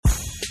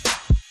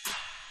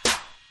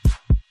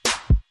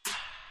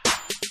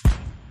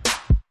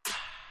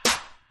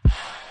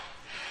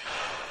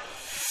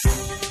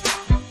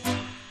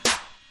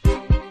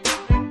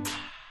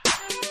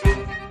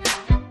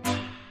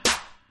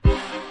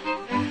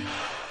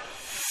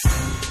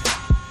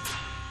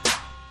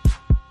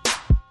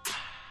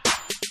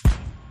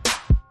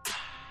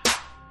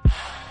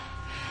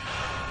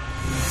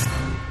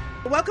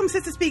Welcome,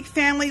 Sistah Speak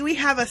family. We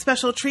have a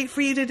special treat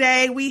for you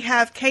today. We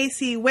have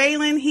Casey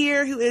Wayland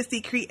here, who is the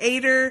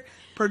creator,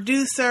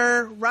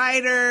 producer,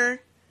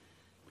 writer,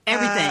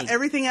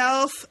 everything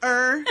else.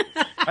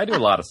 I do a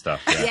lot of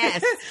stuff. Yeah.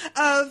 Yes.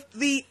 Of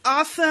the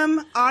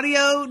awesome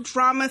audio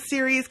drama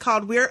series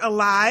called We're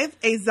Alive,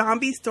 a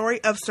zombie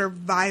story of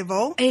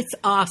survival. It's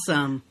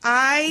awesome.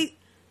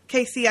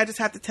 Casey, I just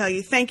have to tell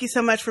you, thank you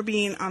so much for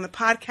being on the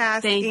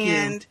podcast. Thank you.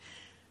 And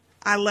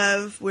I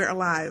love We're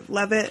Alive.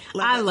 Love it.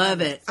 I love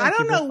it. I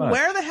don't know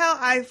where the hell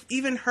I've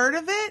even heard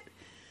of it.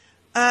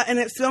 And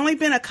it's only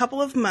been a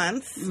couple of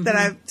months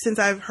since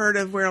I've heard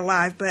of We're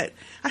Alive. But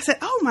I said,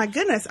 oh, my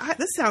goodness,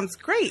 this sounds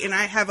great. And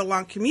I have a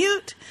long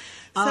commute.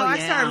 So I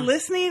started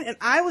listening, and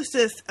I was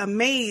just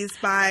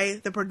amazed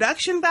by the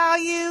production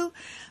value,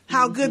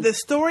 how good the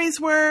stories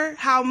were,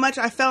 how much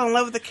I fell in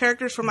love with the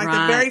characters from the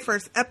very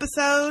first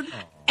episode.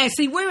 And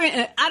see, we're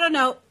in, I don't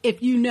know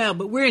if you know,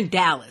 but we're in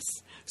Dallas.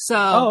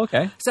 So,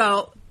 okay.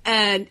 So,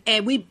 and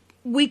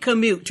we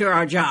commute to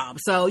our job.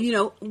 So,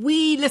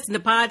 we listen to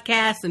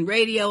podcasts and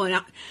radio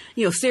and,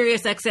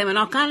 Sirius XM and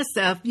all kind of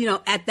stuff,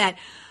 at that,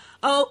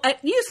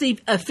 usually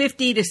a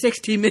 50 to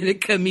 60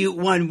 minute commute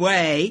one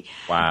way.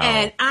 Wow.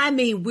 And I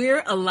mean,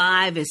 We're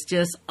Alive is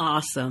just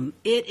awesome.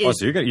 It is. Oh,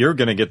 so you're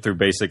going to get through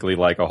basically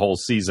like a whole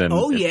season in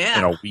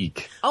a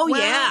week. Oh,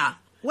 yeah.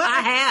 Well, I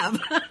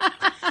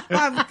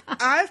have.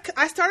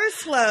 I started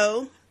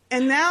slow.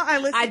 And now I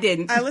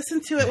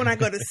listen to it when I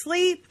go to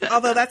sleep,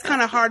 although that's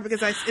kind of hard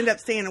because I end up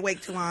staying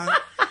awake too long.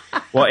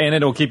 Well, and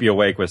it'll keep you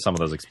awake with some of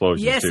those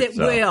explosions, yes, too. Yes, it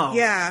will.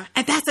 Yeah.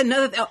 And that's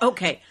another...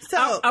 Okay.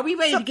 So, are we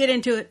ready to get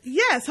into it?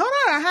 Yes. Hold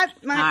on. I had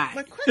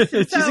my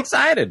question. She's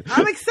excited.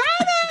 I'm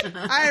excited.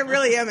 I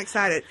really am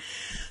excited.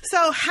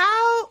 So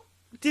how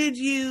did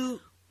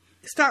you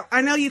start...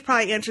 I know you've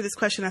probably answered this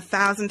question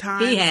 1,000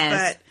 times. He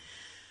has. But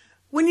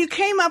when you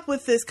came up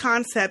with this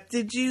concept,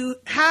 did you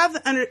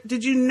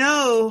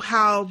know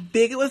how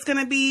big it was going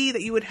to be,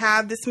 that you would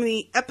have this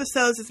many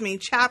episodes, this many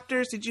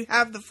chapters? Did you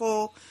have the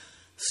full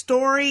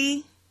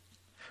story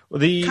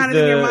in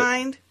your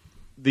mind?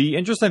 The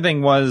interesting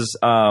thing was,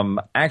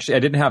 actually, I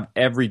didn't have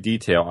every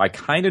detail. I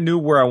kind of knew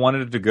where I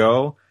wanted it to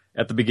go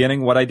at the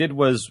beginning. What I did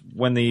was,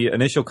 when the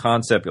initial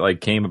concept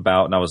came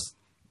about, and I was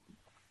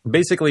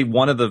basically,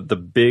 one of the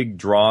big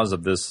draws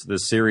of this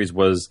series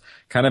was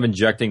kind of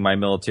injecting my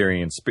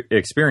military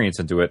experience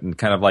into it, and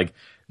kind of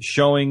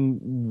showing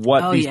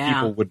what these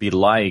people would be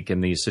like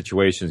in these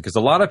situations. Because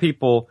a lot of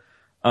people,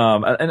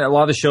 and a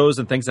lot of the shows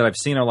and things that I've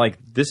seen are like,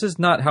 this is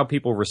not how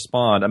people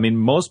respond. I mean,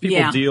 most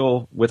people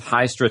deal with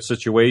high-stress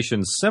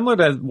situations similar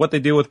to what they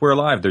deal with We're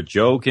Alive. They're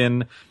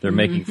joking. They're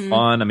making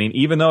fun. I mean,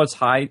 even though it's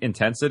high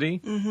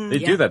intensity, they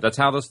do that. That's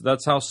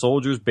how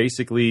soldiers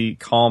basically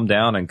calm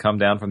down and come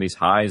down from these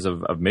highs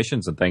of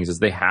missions and things, is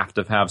they have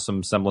to have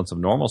some semblance of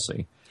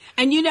normalcy.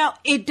 And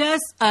it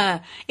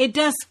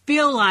does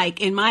feel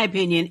like, in my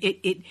opinion,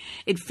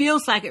 it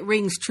feels like it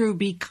rings true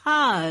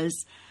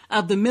because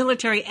of the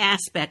military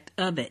aspect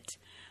of it.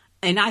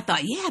 And I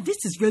thought, this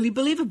is really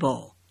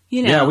believable.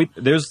 Yeah,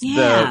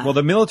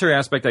 the military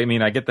aspect, I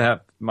mean, I get to have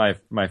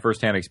my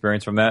firsthand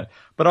experience from that,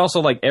 but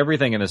also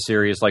everything in a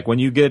series, when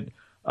you get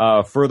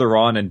further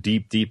on and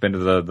deep into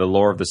the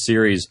lore of the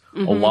series, a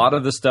lot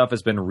of the stuff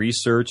has been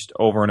researched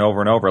over and over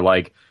and over.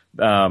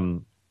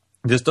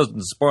 This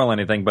doesn't spoil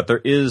anything, but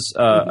there is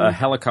a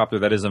helicopter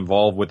that is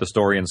involved with the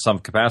story in some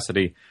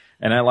capacity.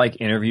 And I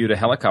interviewed a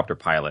helicopter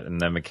pilot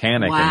and the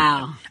mechanic.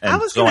 Wow. And I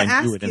was so going to I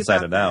ask knew it you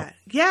inside about and out. that.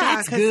 Yeah.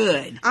 That's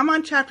good. I'm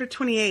on chapter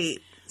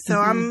 28. So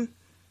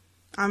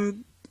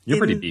I'm You're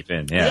pretty deep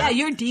in. Yeah. Yeah,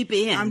 you're deep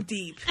in. I'm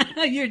deep.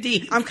 You're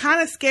deep. I'm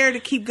kind of scared to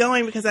keep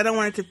going because I don't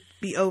want it to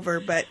be over,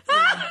 but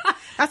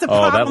that's a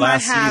problem I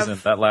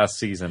have. That last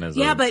season is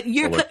but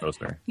roller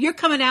coaster. You're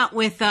coming out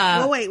with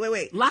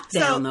wait.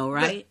 Lockdown though,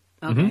 right?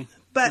 Okay.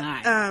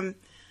 But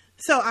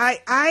so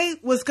I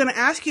was going to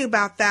ask you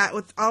about that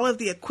with all of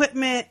the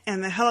equipment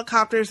and the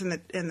helicopters and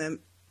the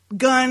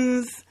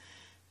guns.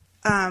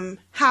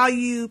 How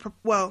you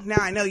now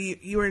I know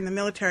you were in the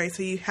military,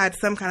 so you had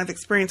some kind of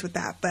experience with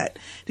that. But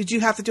did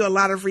you have to do a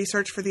lot of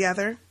research for the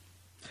other?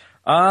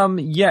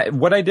 Yeah.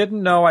 What I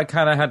didn't know, I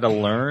kind of had to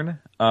learn.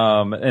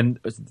 And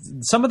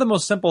some of the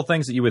most simple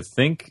things that you would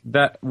think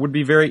that would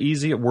be very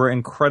easy were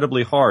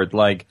incredibly hard,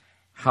 like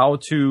how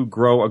to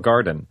grow a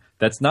garden.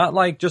 That's not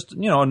just,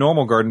 a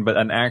normal garden, but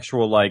an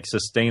actual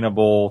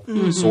sustainable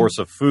source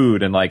of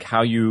food, and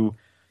how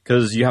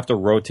because you have to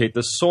rotate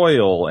the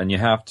soil, and you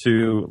have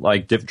to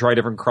try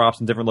different crops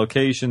in different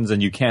locations,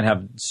 and you can't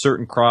have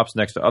certain crops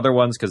next to other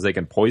ones because they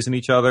can poison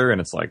each other. And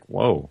it's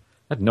whoa,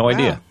 I had no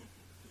idea.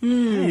 I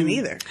didn't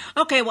either.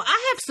 Okay, well,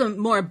 I have some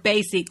more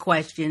basic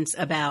questions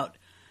about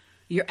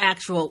your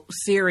actual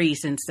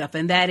series and stuff,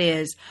 and that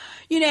is,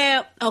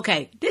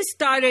 this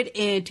started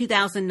in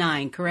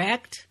 2009,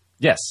 correct?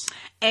 Yes.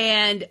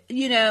 And,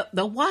 The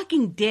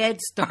Walking Dead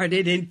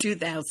started in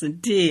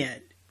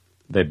 2010.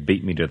 They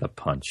beat me to the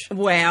punch.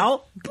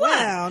 Well,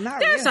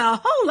 there's a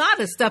whole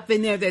lot of stuff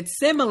in there that's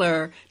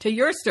similar to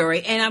your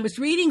story. And I was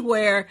reading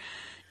where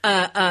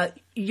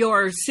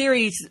your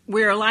series,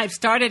 We're Alive,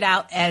 started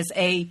out as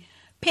a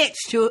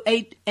pitched to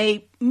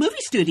a movie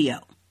studio,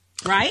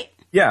 right?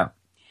 Yeah.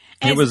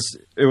 And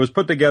it was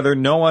put together.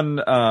 No one,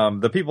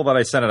 the people that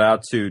I sent it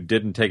out to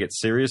didn't take it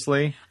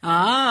seriously.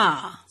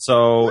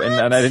 So,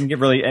 and I didn't get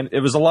really, and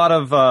it was a lot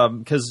of,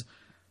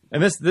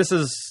 and this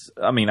is,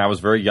 I mean, I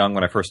was very young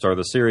when I first started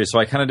the series, so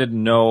I kind of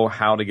didn't know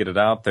how to get it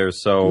out there.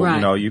 So,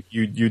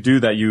 you do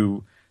that,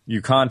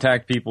 you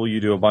contact people,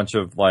 you do a bunch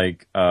of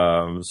like,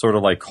 sort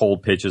of like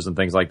cold pitches and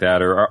things like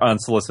that, or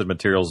unsolicited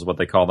materials is what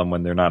they call them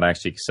when they're not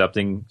actually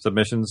accepting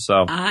submissions.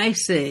 So I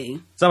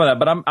see some of that,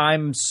 but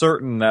I'm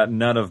certain that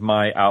none of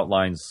my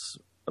outlines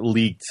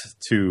leaked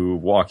to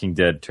Walking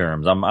Dead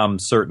terms. I'm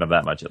certain of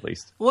that much at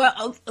least.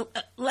 Well,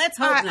 let's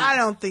hope not. I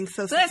don't think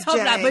so. Let's hope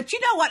not. But you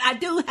know what? I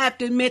do have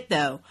to admit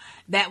though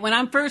that when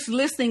I'm first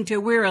listening to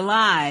We're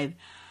Alive,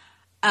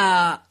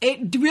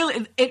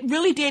 it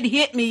really did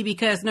hit me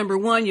because number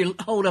one, you're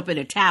holed up in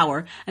a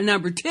tower, and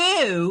number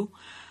two,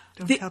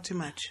 don't tell too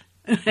much.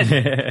 Your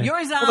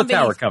zombies. Well, the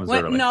tower comes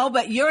early. No,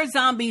 but your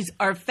zombies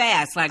are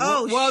fast, like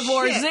World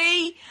War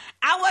Z.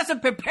 I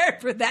wasn't prepared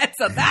for that,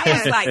 so that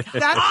was like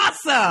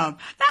awesome.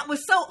 That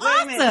was so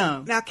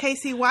awesome. Now,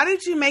 Casey, why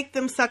did you make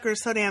them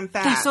suckers so damn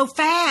fast? They're so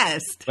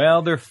fast.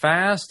 Well, they're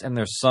fast, and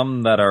there's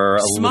some that are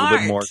a little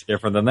bit more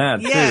different than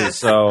that too.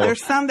 So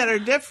there's some that are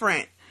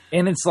different.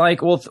 And it's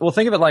like, well,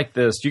 think of it like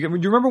this. Do you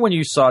remember when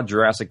you saw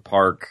Jurassic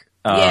Park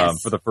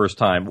for the first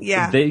time?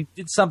 Yeah. They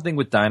did something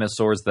with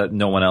dinosaurs that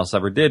no one else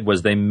ever did,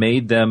 was they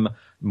made them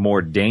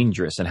more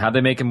dangerous. And how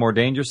they make them more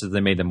dangerous is they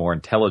made them more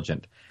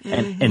intelligent.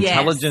 And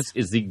intelligence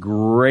is the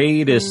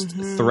greatest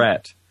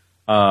threat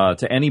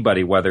to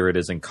anybody, whether it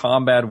is in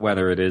combat,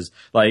 whether it is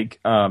like,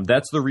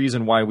 that's the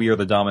reason why we are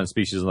the dominant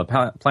species on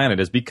the planet,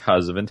 is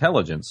because of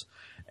intelligence.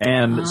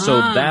 And so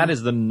that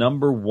is the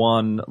number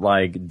one,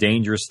 like,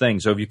 dangerous thing.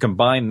 So if you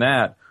combine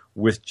that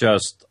with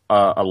just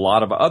a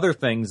lot of other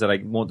things that I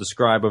won't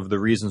describe of the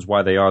reasons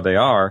why they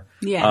are,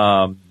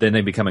 then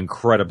they become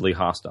incredibly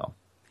hostile.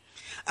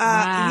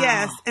 Wow.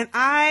 Yes, and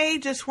I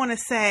just want to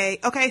say,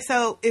 okay,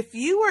 so if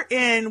you were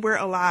in We're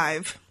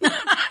Alive,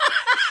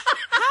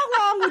 how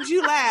long would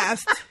you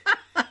last?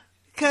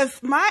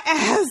 Because my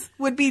ass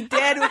would be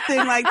dead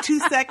within like 2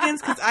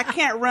 seconds because I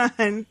can't run,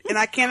 and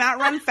I cannot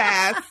run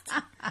fast.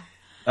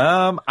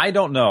 I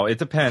don't know. It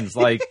depends.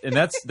 Like, and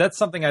that's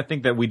something I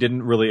think that we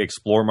didn't really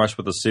explore much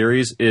with the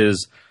series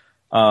is,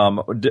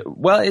 well,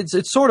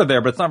 it's sort of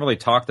there, but it's not really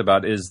talked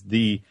about, is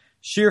the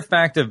sheer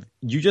fact of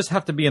you just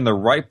have to be in the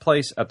right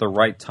place at the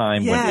right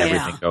time when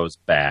everything goes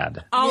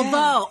bad.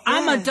 Although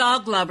I'm a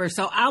dog lover,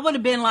 so I would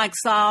have been like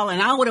Saul,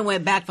 and I would have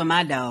went back for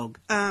my dog.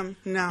 No.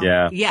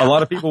 Yeah. A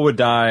lot of people would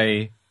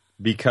die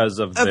because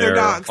of their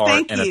dogs.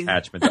 heart and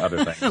attachment to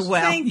other things.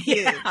 Well, thank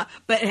you.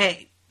 But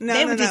hey,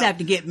 they would just have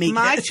to get me.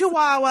 My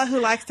chihuahua, who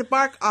likes to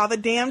bark all the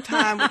damn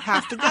time, would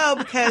have to go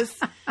because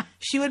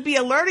she would be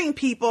alerting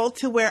people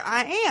to where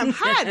I am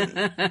hiding.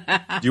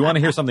 Do you want to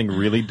hear something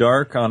really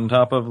dark on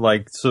top of,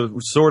 like,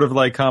 sort of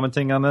like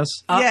commenting on this?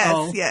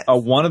 Yes.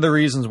 One of the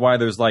reasons why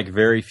there's, like,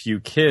 very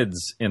few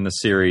kids in the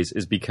series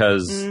is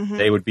because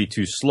they would be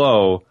too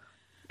slow,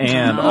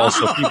 and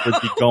also people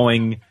would be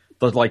going,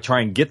 like, try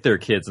and get their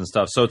kids and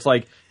stuff. So it's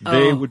like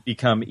they would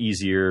become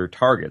easier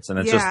targets, and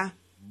it's just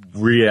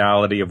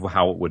reality of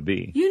how it would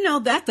be. You know,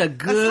 that's a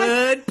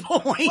good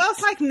point. Well,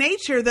 it's like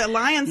nature that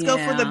lions go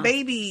for the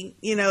baby,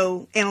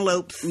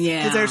 antelopes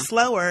because they're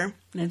slower.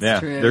 That's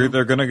true.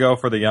 They're going to go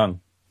for the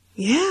young.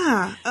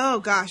 Yeah. Oh,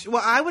 gosh.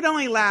 Well, I would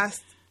only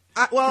last...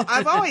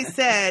 I've always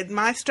said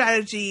my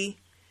strategy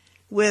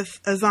with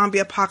a zombie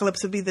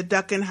apocalypse would be the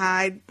duck and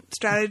hide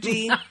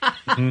strategy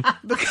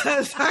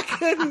because I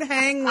couldn't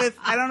hang with...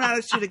 I don't know how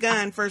to shoot a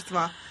gun, first of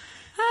all.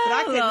 But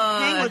I couldn't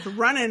hang with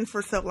running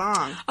for so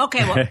long.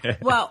 Okay,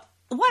 well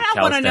what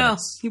I want to know...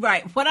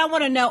 Right. What I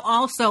want to know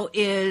also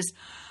is...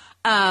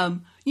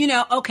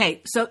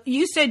 okay, so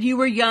you said you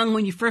were young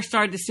when you first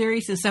started the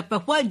series and stuff,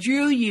 but what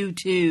drew you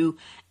to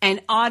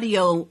an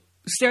audio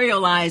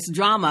serialized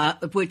drama,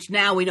 which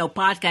now we know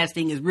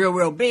podcasting is real,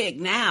 real big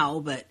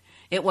now, but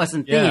it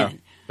wasn't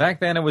then. Back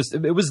then it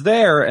was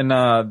there,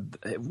 and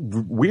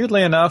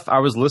weirdly enough, I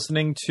was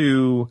listening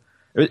to...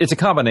 It's a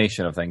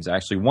combination of things,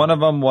 actually. One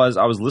of them was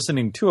I was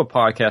listening to a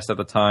podcast at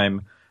the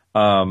time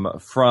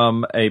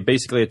from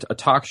basically a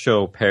talk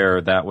show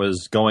pair that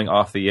was going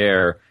off the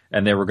air,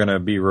 and they were going to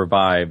be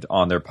revived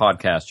on their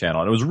podcast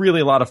channel. And it was really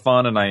a lot of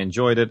fun, and I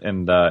enjoyed it,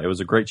 and it was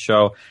a great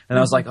show. And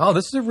I was like, oh,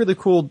 this is a really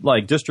cool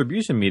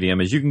distribution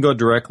medium, is you can go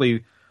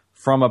directly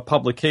from a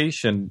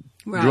publication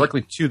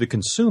directly to the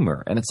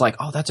consumer. And it's like,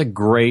 oh, that's a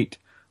great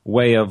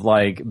way of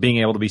being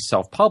able to be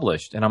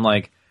self-published. And I'm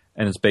like,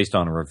 and it's based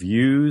on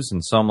reviews,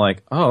 and so I'm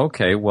like, oh,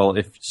 okay. Well,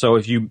 if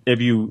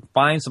you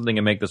find something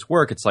and make this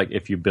work, it's like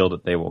if you build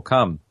it, they will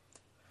come.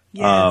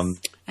 Yes,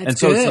 and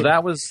so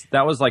that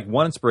was like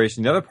one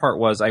inspiration. The other part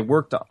was I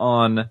worked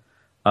on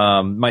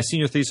my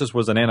senior thesis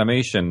was an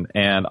animation,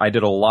 and I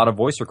did a lot of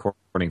voice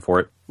recording for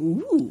it.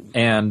 Ooh.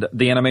 And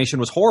the animation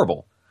was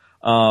horrible.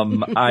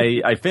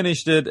 I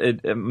finished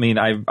it.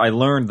 I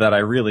learned that I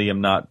really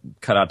am not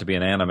cut out to be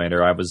an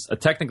animator. I was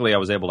technically I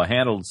was able to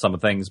handle some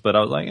things, but I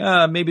was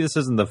like, maybe this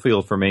isn't the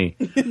field for me.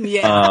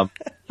 Yeah.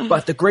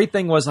 But the great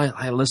thing was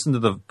I listened to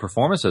the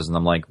performances, and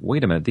I'm like,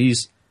 wait a minute,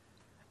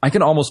 I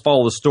can almost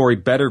follow the story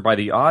better by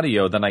the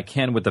audio than I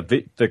can with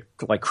the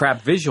like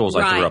crap visuals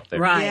I threw up there.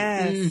 Right.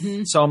 Yes.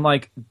 Mm-hmm. So I'm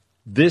like,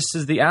 this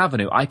is the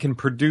avenue. I can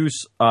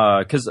produce,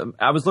 because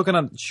I was looking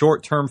at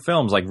short-term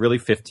films, like really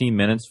 15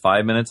 minutes,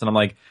 5 minutes, and I'm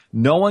like,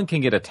 no one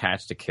can get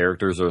attached to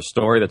characters or a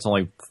story that's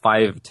only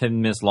 5-10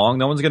 minutes long.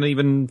 No one's going to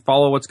even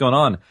follow what's going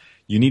on.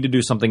 You need to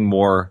do something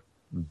more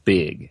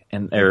big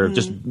or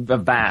just a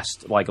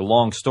vast, like a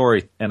long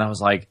story. And I was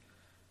like,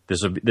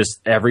 this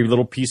every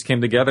little piece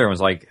came together and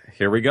was like,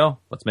 here we go.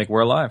 Let's make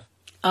We're Alive.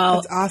 Oh,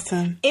 That's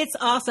awesome. it's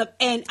awesome.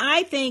 And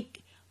I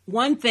think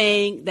one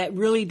thing that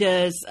really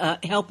does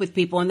help with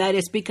people, and that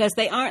is because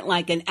they aren't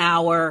like an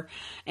hour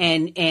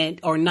and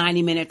or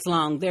 90 minutes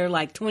long. They're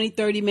like 20,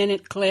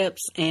 30-minute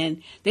clips,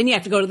 and then you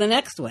have to go to the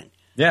next one.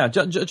 Yeah,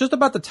 just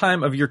about the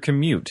time of your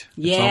commute.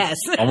 Yes.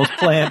 It's almost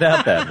planned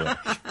out that way.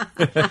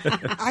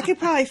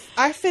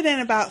 I fit in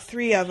about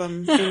 3 of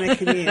them in a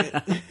commute.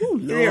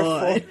 3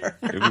 or 4.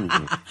 Ooh.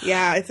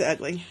 Yeah, it's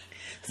ugly.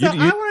 So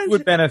You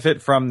would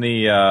benefit from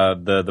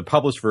the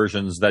published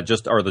versions that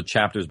just are the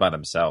chapters by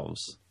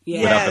themselves.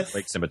 Yeah. Without the Yes.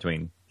 breaks in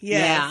between.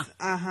 Yes.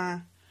 Yeah.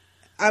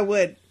 I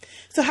would.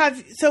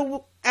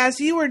 So as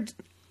you were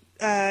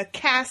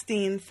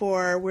casting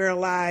for We're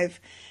Alive,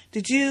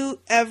 did you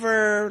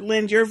ever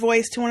lend your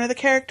voice to one of the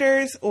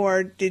characters,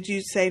 or did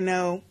you say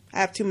no? I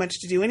have too much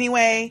to do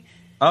anyway.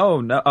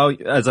 Oh no! Oh,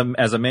 as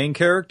a main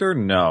character,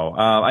 no.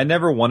 I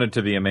never wanted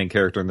to be a main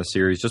character in the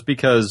series, just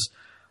because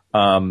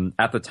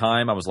at the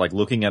time I was like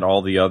looking at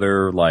all the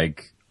other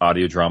like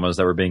audio dramas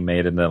that were being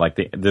made, and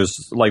there's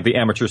the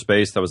amateur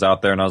space that was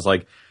out there, and I was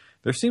like,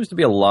 there seems to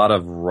be a lot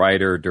of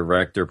writer,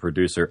 director,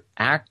 producer,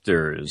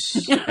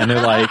 actors, and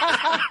they're like,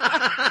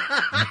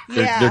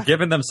 they're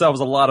giving themselves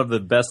a lot of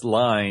the best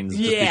lines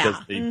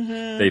just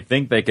because they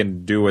think they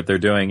can do what they're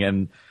doing,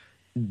 and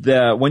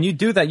when you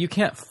do that, you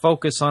can't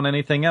focus on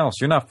anything else.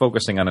 You're not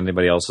focusing on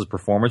anybody else's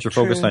performance. You're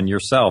focused on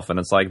yourself, and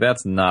it's like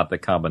that's not the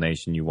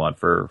combination you want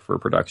for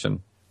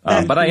production.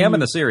 But I am in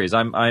the series.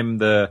 I'm in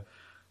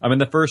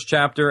the first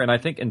chapter, and I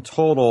think in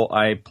total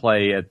I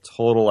play I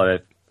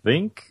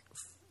think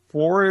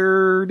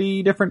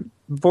 40 different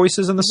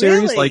voices in the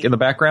series, Really? like in the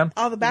background.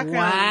 All the background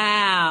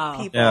Wow.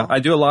 people. Yeah, I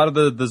do a lot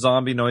of the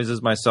zombie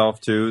noises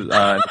myself too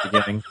at the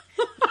beginning.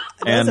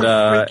 Those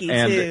are freaky,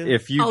 and too.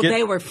 if you get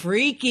they were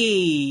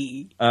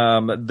freaky.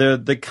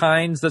 the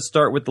kinds that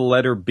start with the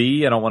letter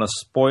B, I don't want to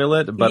spoil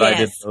it, but I did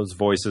Yes. those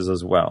voices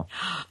as well.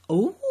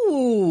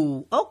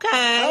 Ooh,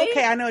 okay.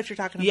 Okay, I know what you're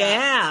talking about.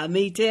 Yeah,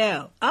 me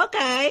too.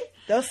 Okay.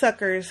 Those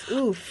suckers.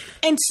 Oof.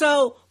 And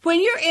so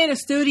when you're in a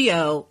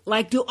studio,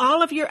 like, do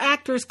all of your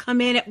actors come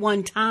in at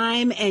one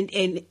time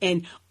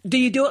and do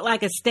you do it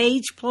like a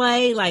stage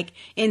play, like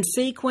in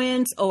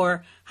sequence,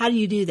 or how do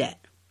you do that?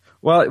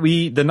 Well,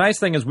 the nice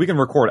thing is we can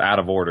record out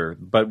of order,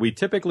 but we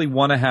typically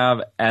want to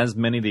have as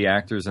many of the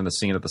actors in the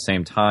scene at the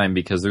same time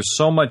because there's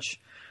so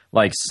much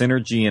like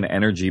synergy and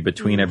energy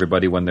between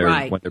everybody when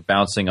they're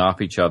bouncing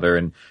off each other,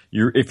 and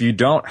if you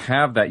don't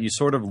have that, you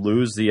sort of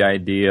lose the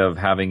idea of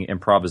having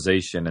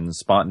improvisation and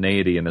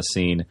spontaneity in the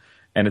scene,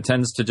 and it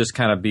tends to just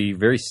kind of be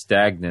very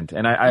stagnant.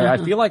 And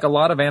I feel like a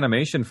lot of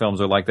animation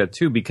films are like that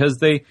too because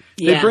they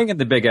bring in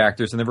the big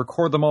actors and they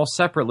record them all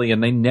separately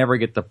and they never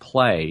get to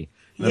play.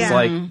 And it's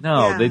like,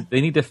 no, they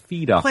need to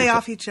feed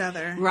off each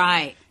other.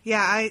 Right.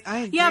 Yeah, I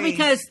agree. Yeah,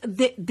 because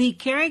the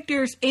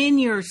characters in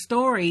your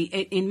story,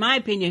 in my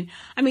opinion,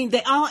 I mean,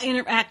 they all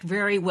interact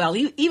very well,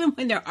 even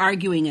when they're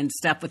arguing and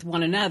stuff with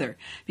one another,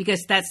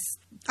 because that's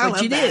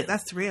what you do.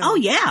 That's real. Oh,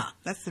 yeah.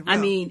 That's the real. I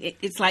mean,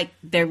 it's like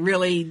they're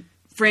really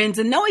friends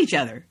and know each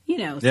other, you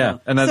know. Yeah,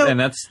 so. and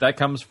that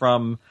comes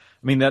from,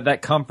 I mean,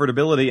 that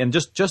comfortability and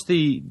just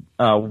the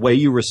way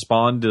you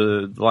respond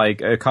to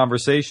like a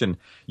conversation,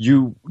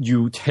 you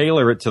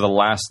tailor it to the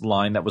last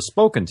line that was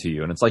spoken to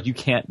you, and it's like you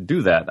can't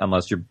do that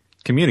unless you're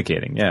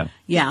communicating. Yeah,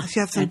 Yeah,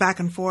 you have some back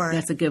and forth.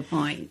 That's a good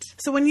point.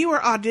 So when you were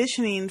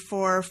auditioning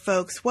for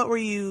folks,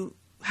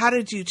 how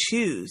did you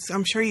choose?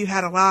 I'm sure you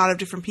had a lot of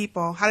different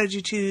people. How did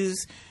you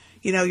choose,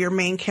 your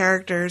main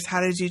characters? How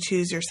did you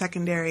choose your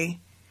secondary?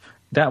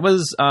 That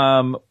was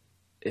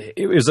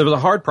it was a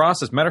hard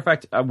process. Matter of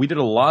fact, we did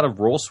a lot of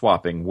role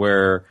swapping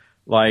where,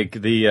 like,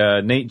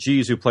 the Nate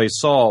Gies who plays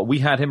Saul, we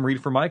had him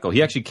read for Michael.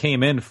 He actually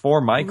came in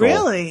for Michael.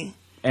 Really?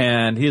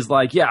 And he's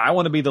like, yeah, I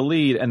want to be the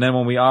lead. And then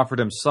when we offered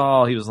him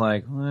Saul, he was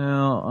like,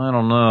 well, I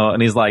don't know.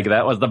 And he's like,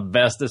 that was the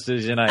best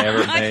decision I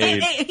ever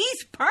made.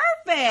 He's perfect.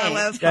 I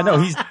love Saul. Yeah, no,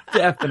 he's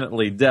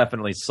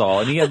definitely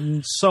Saul. And he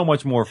had so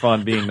much more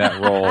fun being that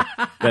role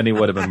than he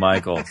would have been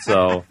Michael.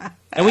 So,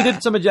 and we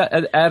did some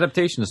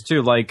adaptations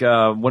too. Like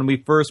when we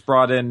first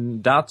brought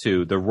in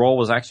Datu, the role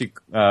was actually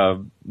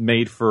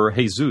made for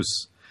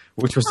Jesus,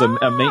 which was a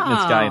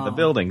maintenance guy in the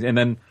building. And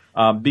then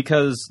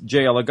because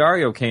Jay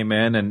Oligario came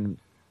in and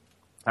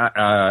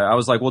I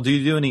was like, well, do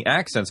you do any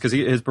accents? Because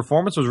his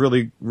performance was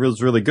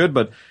really good,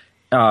 but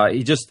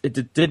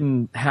it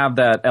didn't have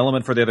that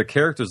element for the other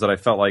characters that I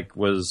felt like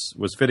was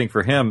fitting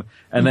for him.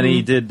 And then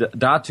he did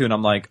Datu, and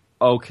I'm like,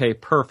 okay,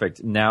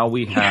 perfect. Now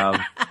we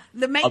have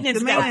the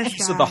maintenance guy.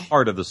 So the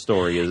heart of the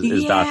story is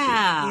Datu.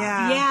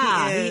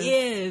 Yeah, he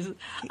is.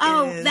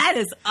 That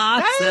is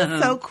awesome. That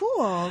is so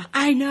cool.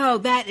 I know,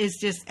 that is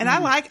just... And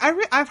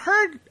I've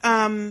heard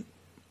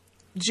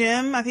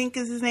Jim, I think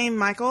is his name,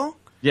 Michael.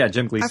 Yeah,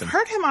 Jim Gleason. I've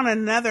heard him on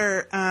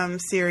another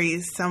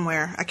series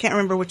somewhere. I can't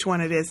remember which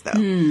one it is,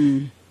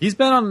 though. He's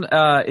been on,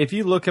 if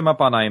you look him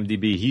up on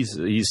IMDb,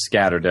 he's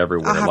scattered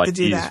everywhere. I'll have to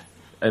do that.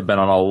 He's been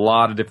on a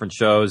lot of different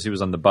shows. He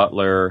was on The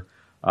Butler,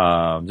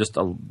 just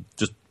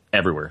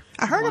everywhere.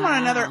 I heard him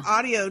on another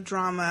audio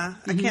drama.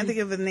 I can't think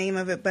of the name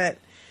of it, but...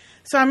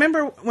 So I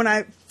remember when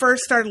I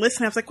first started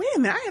listening, I was like, wait a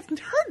minute, I haven't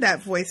heard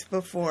that voice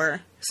before.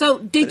 So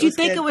did you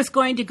think it was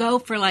going to go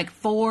for like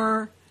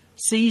 4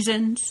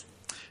 seasons?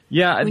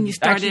 Yeah. When you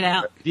started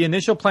out? The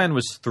initial plan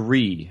was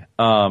 3,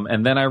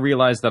 and then I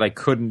realized that I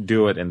couldn't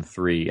do it in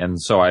 3,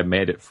 and so I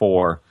made it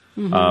 4,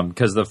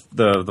 because the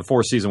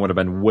 4th season would have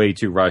been way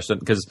too rushed.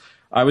 Because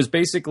I was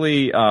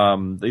basically,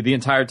 the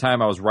entire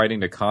time I was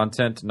writing the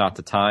content, not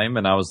the time,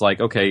 and I was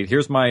like, okay,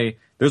 there's my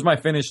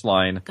finish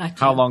line. Gotcha.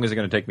 How long is it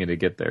going to take me to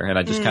get there? And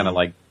I just kind of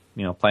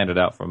planned it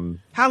out from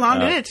How long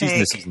did it season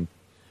take? to season.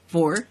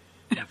 4?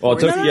 Well,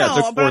 it took, No, it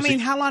took 4 but I mean,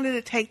 seasons. how long did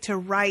it take to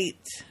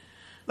write,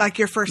 like,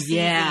 your first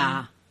season?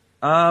 Yeah.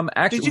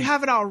 Actually, Did you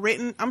have it all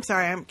written? I'm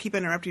sorry, I keep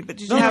interrupting, but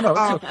did you No, have no, it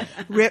all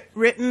it's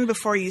written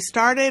before you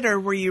started, or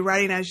were you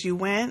writing as you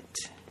went?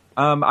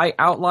 I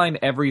outline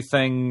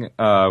everything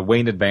way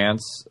in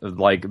advance.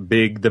 Like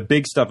the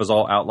big stuff is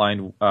all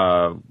outlined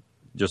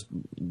just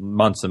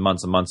months and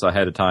months and months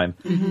ahead of time.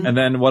 And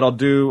then what I'll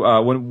do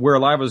when We're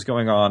Alive was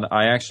going on,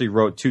 I actually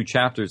wrote 2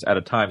 chapters at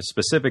a time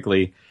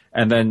specifically,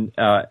 and then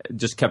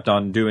just kept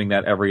on doing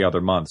that every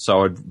other month.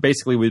 So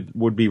basically we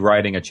would be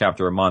writing a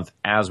chapter a month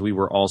as we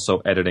were also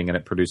editing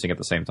and producing at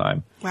the same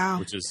time. Wow.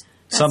 Which is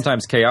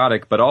sometimes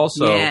chaotic, but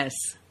also Yes.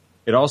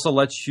 it also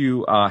lets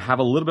you have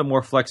a little bit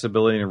more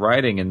flexibility in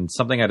writing. And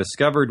something I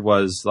discovered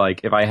was,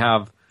 like, if I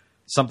have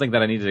something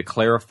that I needed to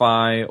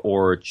clarify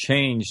or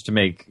change to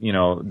make,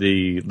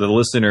 the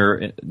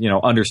listener,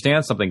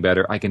 understand something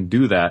better, I can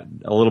do that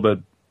a little bit,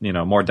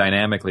 more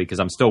dynamically, because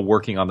I'm still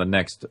working on the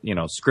next,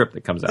 script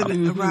that comes out.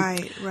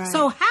 Right.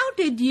 So how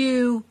did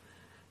you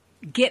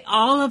get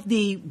all of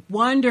the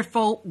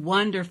wonderful,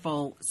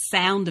 wonderful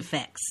sound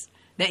effects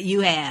that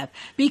you have?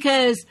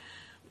 Because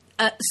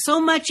so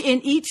much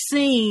in each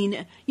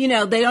scene, they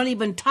don't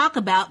even talk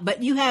about,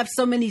 but you have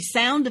so many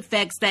sound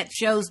effects that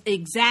shows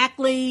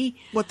exactly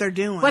what they're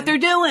doing.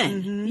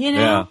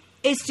 Yeah.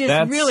 It's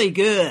just really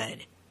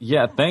good.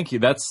 Yeah, thank you.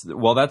 That's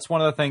one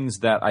of the things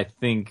that I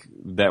think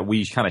that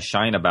we kind of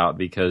shine about,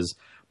 because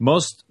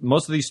most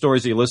of these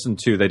stories that you listen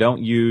to, they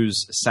don't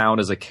use sound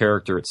as a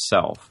character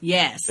itself.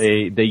 Yes.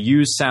 They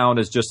use sound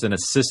as just an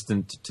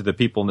assistant to the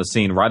people in the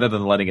scene rather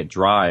than letting it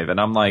drive. And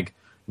I'm like,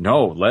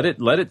 no, let it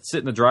sit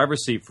in the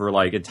driver's seat for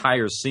like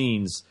entire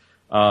scenes,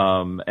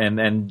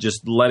 and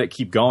just let it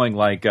keep going.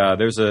 Like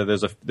there's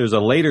a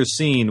later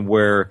scene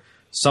where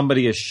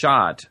somebody is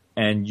shot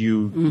and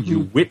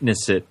you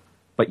witness it,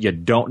 but you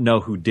don't know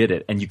who did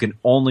it, and you can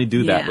only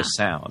do that with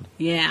sound.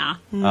 Yeah.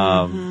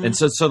 And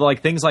so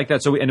like things like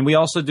that. So we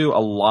also do a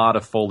lot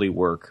of Foley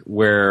work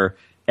where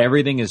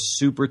everything is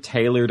super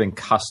tailored and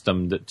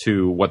customed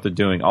to what they're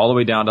doing, all the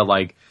way down to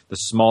like the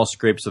small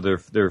scrapes of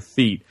their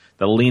feet,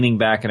 the leaning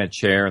back in a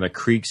chair, and the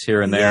creaks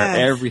here and there. Yes.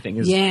 Everything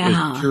is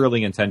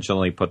purely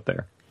intentionally put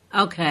there.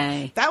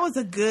 Okay. That was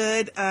a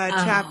good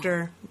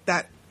chapter.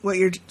 That what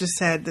you just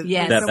said.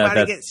 Yes. When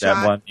somebody gets shot.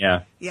 That one,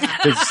 yeah. Yeah.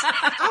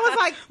 I was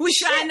like, We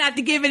try not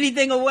to give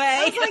anything away.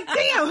 I was like,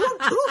 damn, who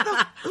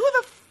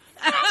the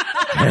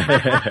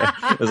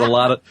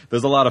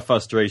there's a lot of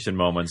frustration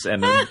moments,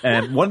 and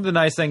one of the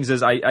nice things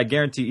is I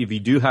guarantee if you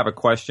do have a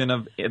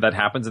question that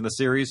happens in the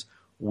series,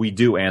 we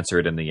do answer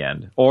it in the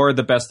end, or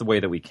the best way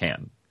that we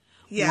can.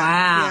 Yeah.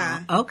 Wow.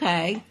 Yeah.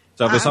 Okay.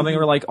 So if there's something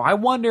we're like, I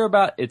wonder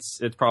about, it's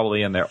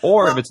probably in there.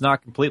 Or if it's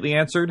not completely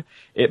answered,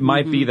 it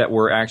might be that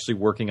we're actually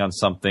working on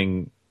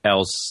something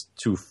else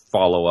to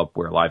follow up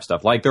We're Alive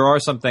stuff. Like there are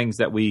some things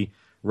that we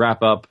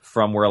wrap up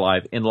from We're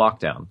Alive in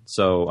lockdown.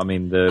 So I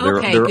mean,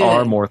 there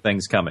are more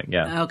things coming.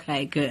 Yeah.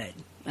 Okay. Good.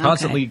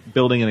 Constantly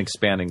building and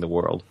expanding the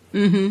world.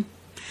 Mm-hmm.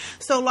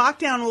 So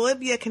Lockdown, will it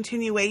be a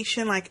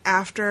continuation like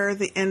after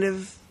the end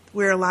of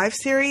We're Alive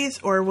series,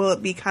 or will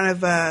it be kind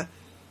of a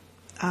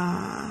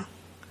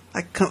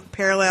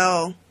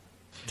parallel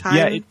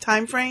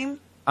time frame?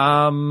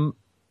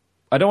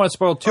 I don't want to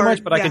spoil too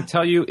much, but I yeah. can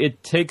tell you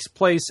it takes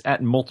place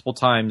at multiple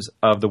times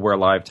of the We're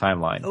Alive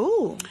timeline.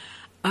 Ooh.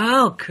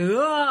 Oh, cool.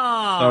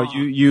 So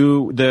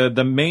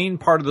the main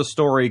part of the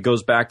story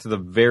goes back to the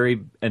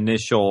very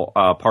initial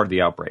part of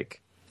the outbreak.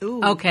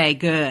 Ooh. Okay,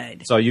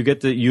 good. So you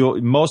get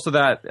most of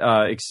that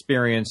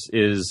experience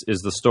is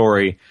the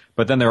story,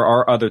 but then there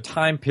are other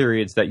time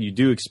periods that you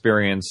do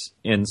experience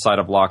inside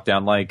of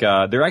Lockdown. Like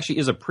there actually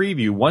is a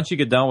preview. Once you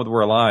get done with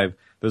We're Alive,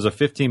 there's a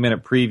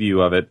 15-minute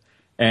preview of it.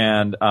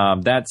 And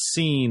that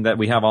scene that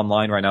we have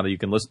online right now that you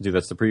can listen to,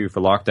 that's the preview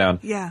for Lockdown,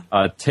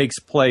 takes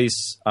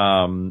place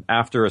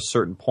after a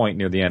certain point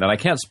near the end. And I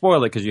can't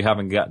spoil it because you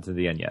haven't gotten to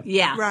the end yet.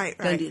 Yeah. Right.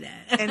 Don't do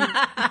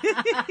that.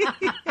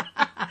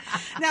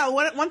 Now,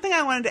 one thing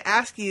I wanted to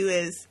ask you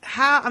is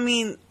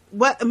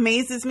what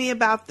amazes me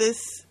about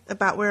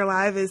We're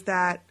Alive is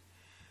that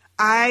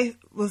I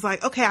was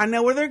like, okay, I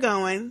know where they're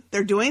going.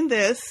 They're doing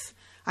this.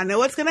 I know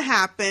what's going to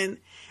happen.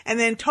 And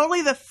then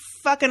totally the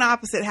fucking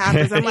opposite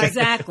happens. I'm like,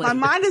 exactly. My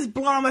mind is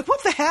blown. I'm like,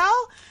 what the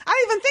hell? I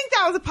didn't even think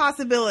that was a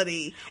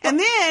possibility. And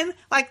then,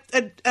 like,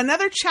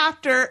 another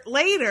chapter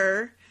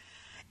later,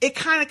 it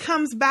kind of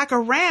comes back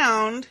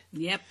around.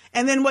 Yep.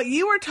 And then what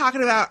you were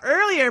talking about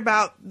earlier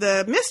about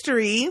the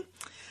mystery,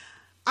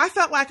 I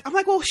felt like, I'm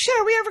like, well, shit,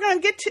 are we ever going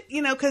to get to,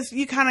 because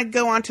you kind of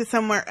go on to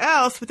somewhere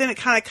else, but then it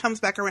kind of comes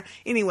back around.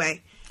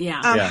 Anyway.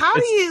 Yeah. How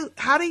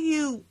do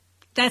you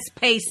that's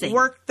pacing.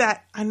 Work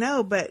that? I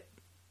know, but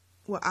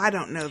well, I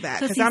don't know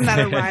that because I'm not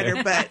a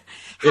writer, but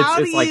how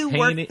do you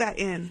work that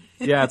in?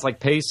 Yeah, it's like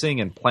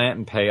pacing and plant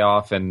and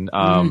payoff. And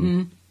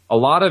a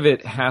lot of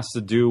it has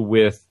to do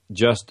with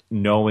just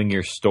knowing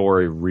your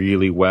story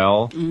really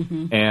well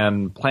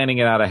and planning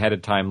it out ahead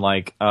of time.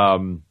 Like,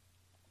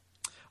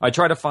 I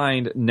try to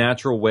find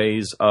natural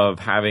ways of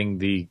having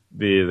the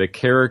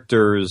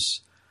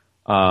characters.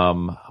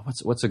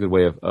 What's a good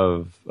way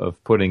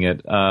of putting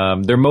it?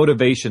 Their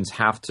motivations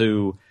have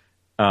to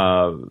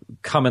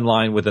come in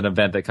line with an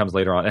event that comes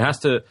later on. It has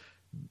to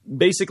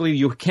basically,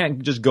 you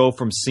can't just go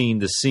from scene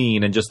to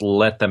scene and just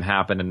let them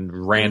happen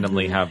and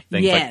randomly have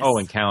things like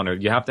encounter.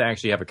 You have to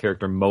actually have a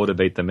character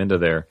motivate them into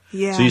there.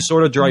 Yeah. So you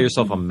sort of draw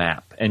yourself a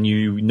map and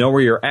you know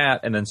where you're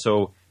at, and then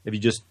so if you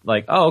just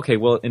like, oh, okay,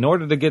 well, in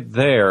order to get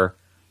there,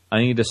 I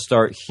need to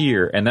start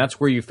here. And that's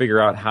where you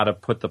figure out how to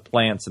put the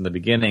plants in the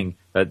beginning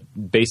that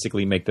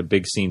basically make the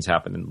big scenes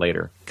happen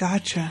later.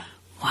 Gotcha.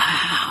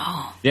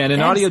 Wow. Yeah, and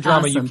in audio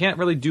drama, you can't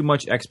really do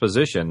much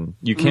exposition.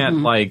 You can't,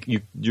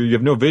 you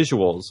have no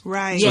visuals.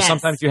 Right. So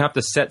sometimes you have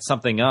to set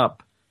something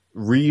up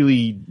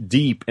really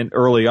deep and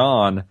early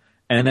on.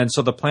 And then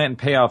so the plant and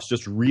payoffs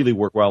just really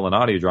work well in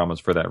audio dramas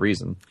for that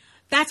reason.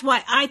 That's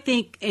why I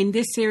think in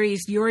this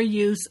series, your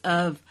use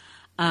of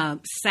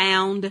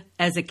sound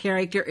as a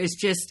character is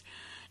just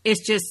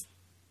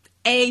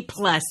A+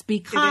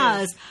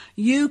 because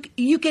you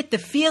get the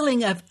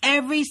feeling of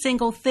every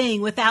single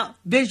thing without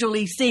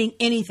visually seeing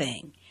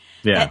anything.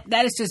 Yeah,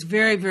 that is just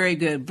very, very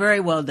good. Very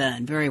well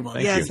done. Very well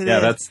done. Yes,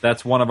 yeah,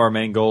 that's one of our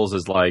main goals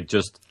is like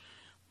just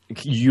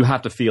you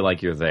have to feel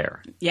like you're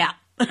there. Yeah.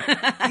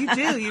 You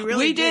do. You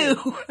really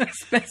do.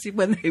 Especially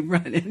when they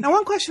run in. Now,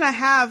 one question I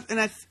have, and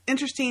that's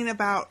interesting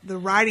about the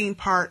writing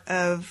part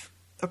of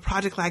a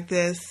project like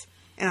this,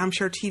 and I'm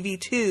sure TV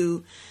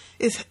too,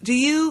 is do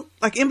you,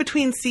 like in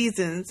between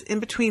seasons, in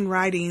between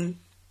writing,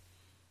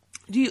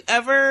 do you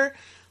ever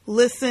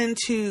listen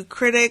to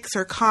critics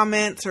or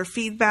comments or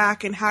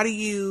feedback, and how do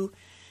you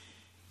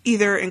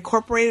either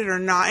incorporate it or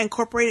not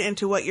incorporate it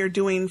into what you're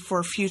doing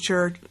for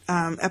future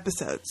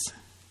episodes?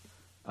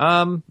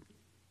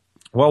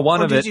 Well,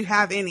 one or of it. Did you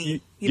have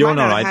any?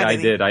 I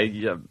did.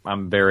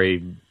 I'm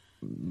very.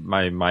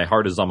 My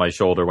heart is on my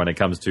shoulder when it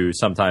comes to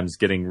sometimes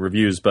getting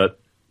reviews, but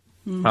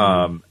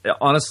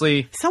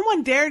honestly,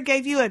 someone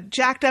gave you a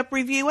jacked up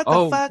review. What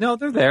the fuck? No,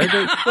 they're there. You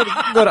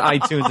can go to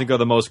iTunes and go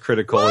the most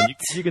critical, and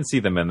you can see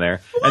them in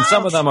there. What? And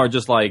some of them are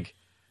just like.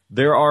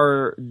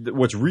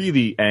 What's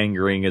really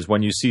angering is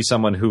when you see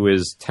someone who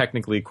is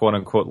technically quote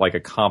unquote like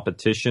a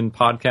competition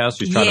podcast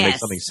who's trying to make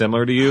something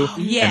similar to you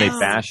and they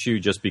bash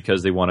you just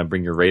because they want to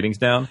bring your ratings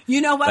down.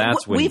 You know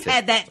what? We've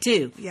had that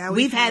too. Yeah,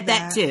 we've had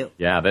that too.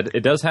 Yeah,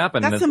 it does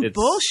happen. That's some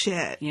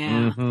bullshit.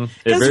 Yeah. Mm-hmm.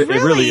 It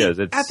really is.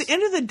 At the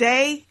end of the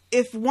day,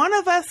 if one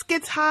of us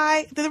gets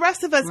high, then the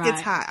rest of us gets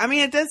high. I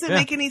mean, it doesn't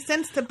make any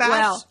sense to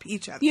bash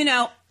each other. You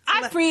know,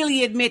 I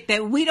freely admit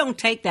that we don't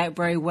take that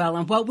very well,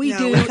 and what we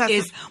do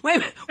is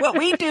what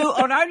we do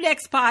on our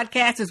next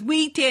podcast is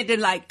we tend to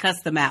like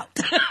cuss them out.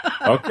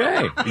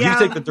 Okay, you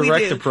take the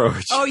direct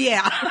approach. Oh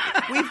yeah,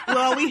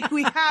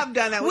 we have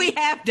done that. We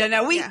have done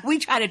that. We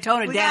try to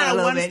tone it down a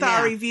little bit. We got a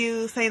 1-star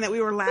review saying that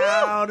we were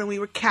loud and we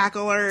were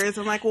cacklers.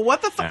 I'm like, well,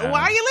 what the fuck?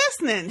 Why are you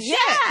listening? Shit.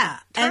 Yeah,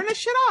 turn the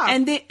shit off.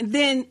 And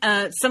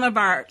then some of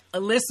our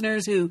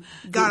listeners who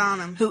got on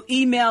them, who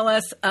email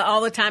us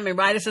all the time and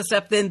write us and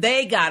stuff, then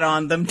they got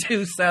on them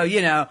too. So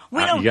we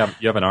don't. You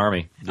have an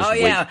army.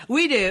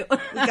 We do. We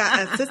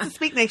got a Sistah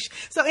Speak Nation.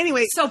 So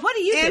anyway, so what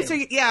do you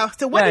do? Yeah.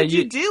 So what did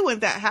you do when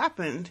that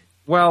happened?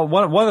 Well,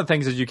 one of the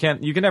things is you can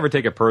never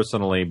take it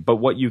personally, but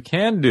what you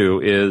can do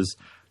is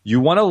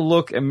you want to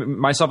look. And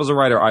myself as a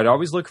writer, I'd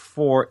always look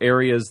for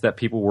areas that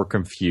people were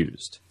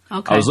confused.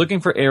 Okay. I was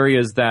looking for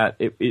areas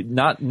that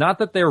not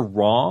that they're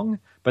wrong,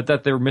 but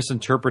that they're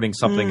misinterpreting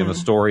something in the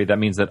story. That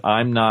means that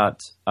I'm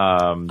not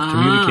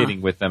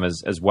communicating with them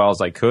as well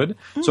as I could.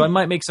 So I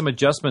might make some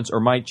adjustments or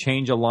might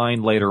change a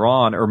line later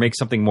on or make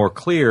something more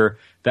clear.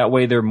 That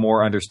way they're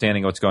more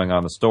understanding what's going on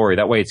in the story.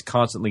 That way it's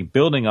constantly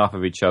building off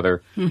of each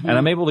other. And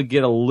I'm able to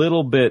get a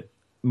little bit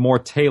more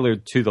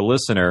tailored to the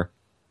listener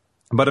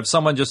But if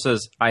someone just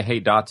says, I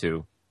hate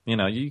Datu,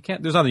 you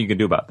can't, there's nothing you can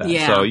do about that.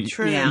 Yeah, so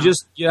true.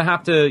 you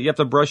have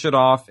to brush it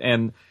off.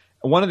 And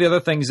one of the other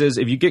things is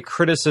if you get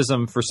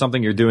criticism for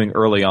something you're doing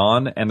early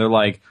on and they're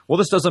like, well,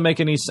 this doesn't make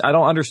any I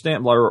don't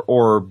understand,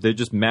 or they're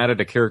just mad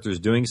at a character's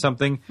doing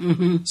something.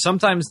 Mm-hmm.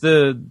 Sometimes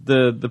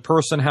the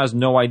person has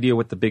no idea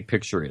what the big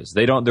picture is.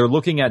 They're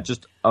looking at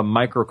just a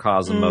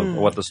microcosm of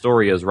what the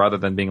story is rather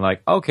than being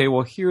like, okay,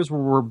 well, here's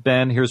where we're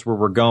been, here's where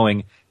we're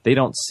going. They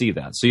don't see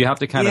that. So you have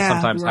to kind of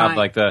sometimes have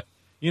like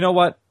you know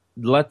what?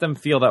 Let them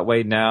feel that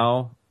way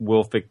now.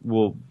 We'll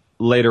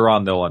later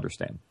on they'll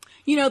understand.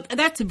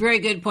 That's a very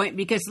good point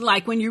because,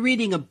 like, when you're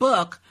reading a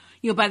book,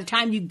 by the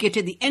time you get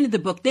to the end of the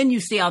book, then you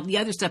see all the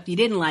other stuff you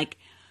didn't like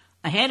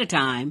ahead of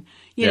time,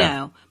 you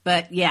know.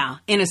 But,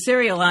 in a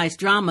serialized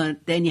drama,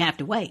 then you have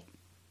to wait.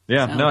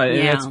 Yeah,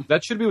 so,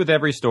 that should be with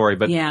every story.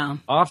 But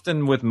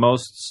often with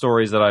most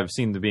stories that I've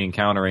seemed to be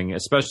encountering,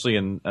 especially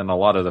in a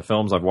lot of the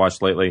films I've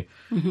watched lately,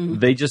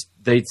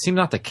 they seem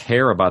not to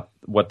care about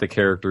what the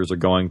characters are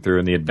going through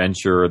in the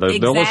adventure.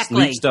 They'll just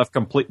leave stuff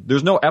complete.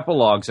 There's no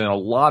epilogues in a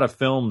lot of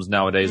films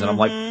nowadays, and I'm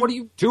like, what are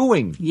you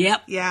doing?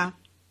 Yep. Yeah.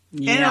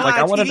 Yeah. Like,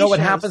 I want to know what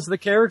happens to the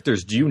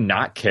characters. Do you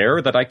not care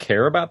that I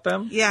care about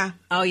them? Yeah.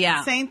 Oh,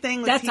 yeah. Same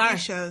thing with TV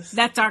shows.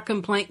 That's our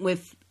complaint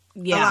with a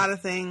lot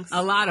of things.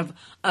 A lot of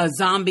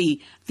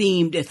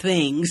zombie-themed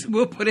things.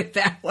 We'll put it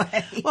that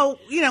way. Well,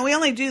 we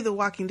only do The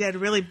Walking Dead,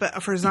 really,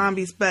 but for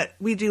zombies, but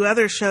we do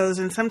other shows,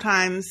 and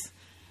sometimes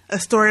a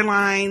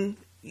storyline,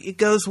 it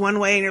goes one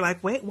way, and you're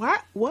like, wait, what?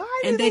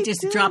 Why? And they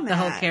just drop the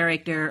whole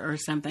character or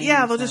something.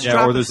 Yeah, they'll just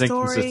drop or there's the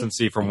story.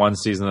 Inconsistency from one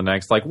season to the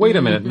next. Like, wait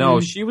a minute,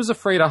 no, she was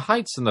afraid of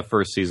heights in the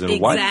first season.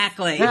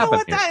 Exactly. You know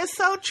what? That is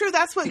so true.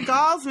 That's what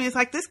galls me. It's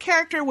like, this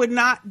character would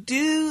not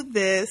do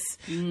this.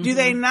 Mm-hmm. Do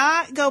they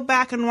not go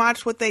back and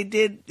watch what they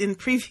did in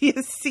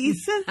previous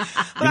seasons?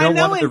 One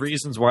of the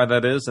reasons why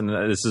that is, and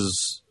this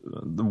is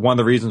one of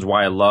the reasons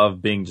why I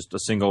love being just a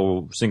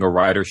single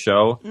writer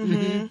show,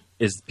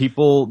 is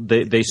people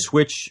they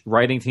switch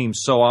writing teams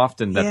so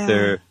often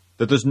that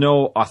there's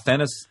no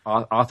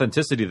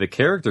authenticity to the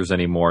characters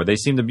anymore. They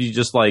seem to be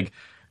just like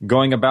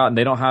going about, and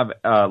they don't have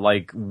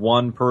like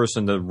one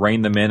person to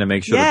rein them in and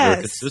make sure that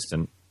they're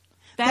consistent.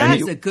 That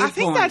is a good point. I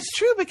think that's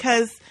true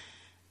because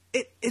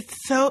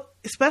it's so,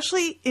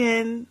 especially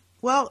in,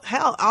 well,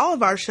 hell, all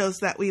of our shows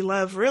that we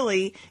love,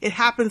 really, it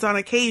happens on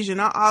occasion,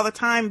 not all the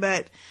time,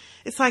 but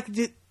it's like,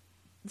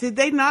 did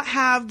they not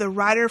have the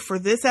writer for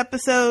this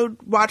episode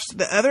watch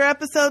the other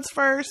episodes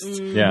first?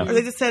 Yeah. Or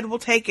they just said, we'll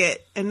take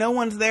it. And no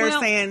one's there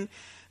saying,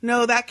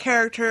 no, that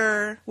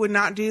character would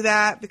not do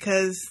that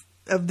because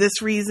of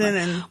this reason.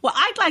 And well,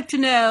 I'd like to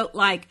know,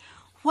 like,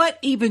 what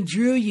even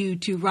drew you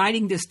to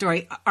writing this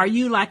story? Are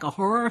you like a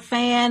horror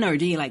fan, or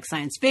do you like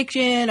science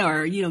fiction,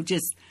 or,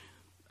 just...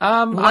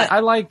 I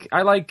like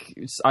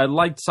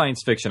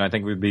science fiction. I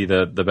think would be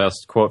the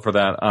best quote for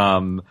that.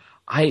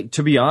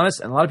 To be honest,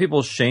 and a lot of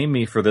people shame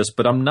me for this,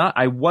 but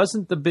I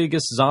wasn't the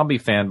biggest zombie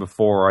fan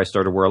before I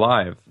started We're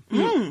Alive.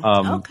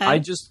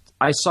 Okay.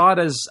 I saw it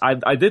as,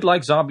 I did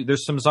like zombie,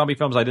 there's some zombie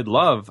films I did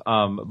love,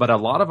 but a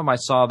lot of them I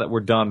saw that were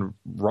done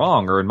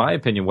wrong, or in my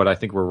opinion, what I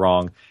think were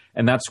wrong.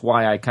 And that's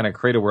why I kind of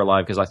created We're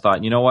Alive, because I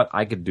thought, you know what,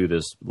 I could do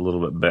this a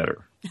little bit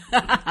better.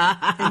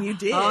 And you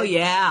did. Oh,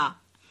 yeah.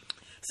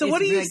 So what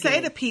do you say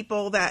to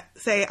people that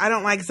say, I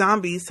don't like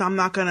zombies, so I'm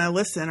not going to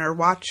listen or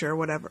watch or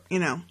whatever,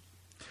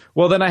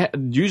 Well, then I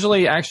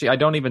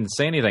don't even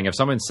say anything. If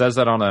someone says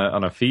that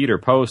on a feed or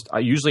post,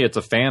 usually it's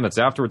a fan that's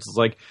afterwards. It's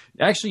like,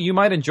 actually, you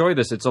might enjoy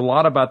this. It's a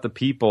lot about the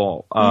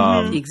people.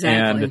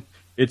 Exactly. And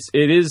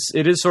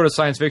it is sort of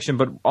science fiction,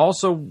 but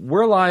also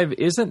We're Alive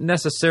isn't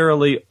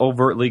necessarily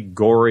overtly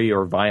gory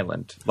or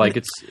violent. Like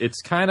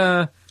it's kind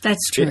of.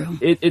 That's true.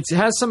 It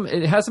has some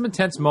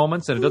intense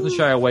moments, and it doesn't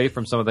shy away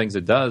from some of the things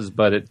it does,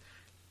 but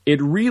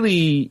it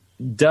really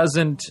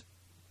doesn't.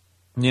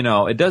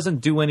 It doesn't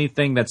do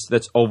anything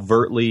that's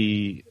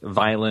overtly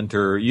violent,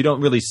 or you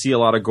don't really see a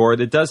lot of gore.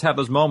 It does have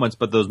those moments,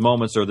 but those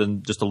moments are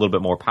then just a little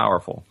bit more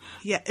powerful.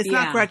 Yeah, it's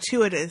not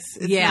gratuitous.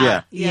 It's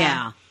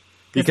Yeah.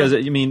 Because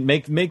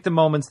make the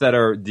moments that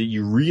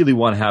you really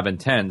want to have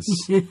intense,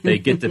 they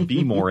get to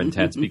be more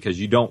intense because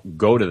you don't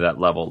go to that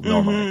level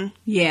normally.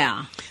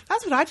 Yeah.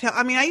 That's what I tell.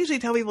 I mean, I usually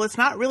tell people it's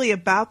not really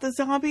about the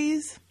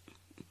zombies.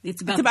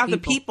 It's about the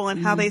people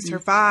and how they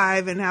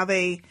survive and how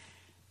they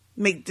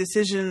make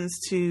decisions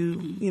to,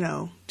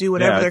 do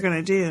whatever they're going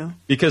to do.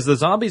 Because the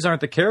zombies aren't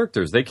the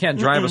characters. They can't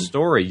drive a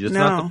story. It's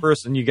not the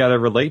person you got to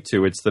relate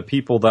to. It's the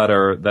people that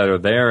are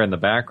there in the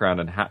background,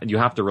 and you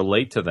have to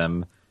relate to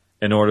them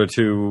in order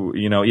to,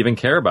 even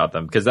care about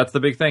them. Because that's the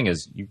big thing,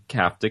 is you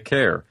have to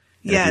care.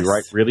 And if you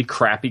write really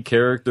crappy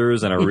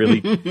characters and a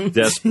really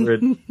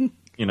desperate,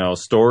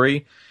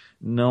 story,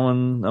 no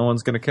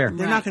one's going to care.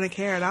 They're not going to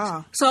care at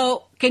all.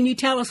 So can you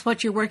tell us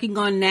what you're working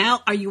on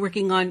now? Are you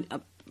working on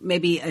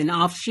maybe an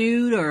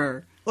offshoot,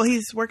 or? Well,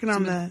 he's working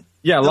on the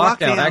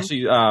lockdown.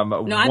 Actually,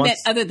 no, I meant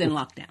other than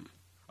lockdown.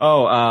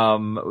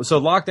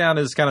 So lockdown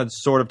is kind of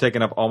sort of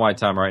taking up all my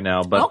time right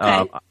now, but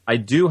I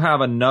do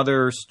have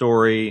another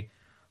story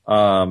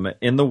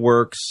in the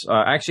works.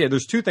 Actually,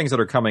 there's two things that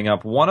are coming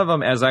up. One of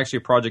them is actually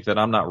a project that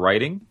I'm not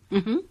writing.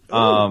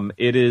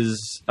 It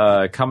is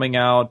coming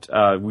out.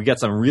 We got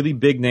some really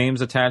big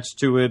names attached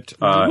to it,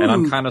 and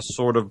I'm kind of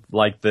sort of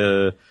like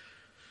the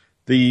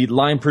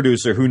line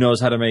producer who knows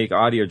how to make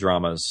audio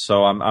dramas.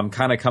 So I'm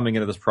kind of coming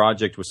into this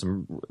project with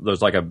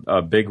there's like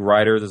a big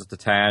writer that's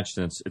attached,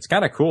 and it's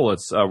kind of cool.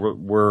 It's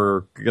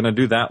we're gonna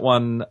do that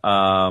one.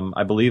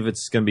 I believe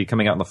it's gonna be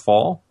coming out in the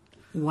fall.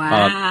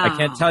 Wow.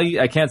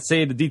 I can't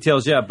say the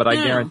details yet, but I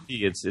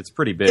guarantee it's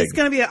pretty big. It's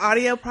going to be an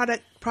audio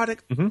product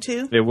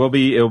too? It will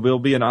be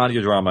an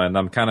audio drama, and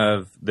I'm kind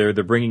of they're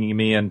bringing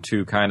me in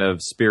to kind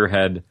of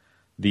spearhead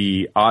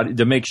the audio,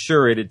 to make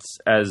sure it's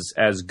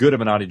as good of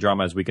an audio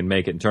drama as we can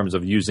make it in terms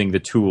of using the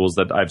tools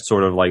that I've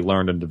sort of like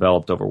learned and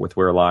developed over with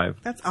We're Live.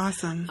 That's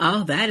awesome.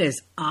 Oh, that is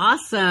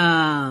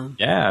awesome.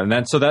 Yeah, and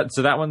then so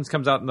that one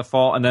comes out in the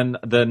fall, and then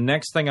the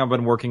next thing I've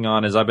been working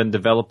on is I've been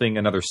developing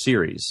another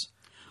series.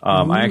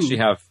 I actually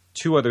have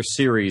two other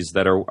series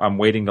that I'm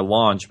waiting to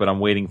launch, but I'm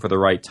waiting for the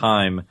right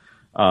time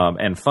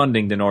and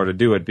funding in order to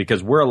do it,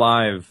 because We're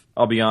Alive,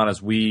 I'll be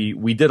honest,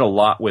 we did a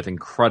lot with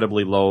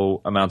incredibly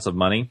low amounts of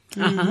money.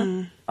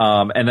 And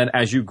then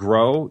as you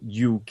grow,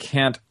 you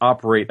can't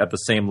operate at the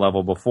same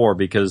level before,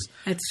 because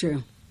that's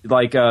true.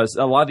 Like a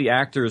lot of the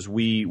actors,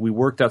 we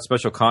worked out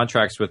special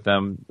contracts with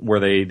them where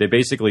they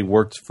basically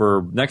worked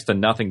for next to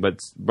nothing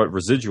but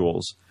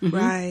residuals.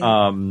 Right.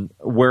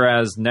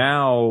 Whereas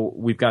now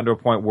we've gotten to a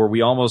point where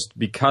we almost,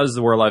 because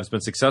the We're Alive's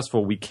been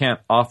successful, we can't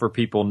offer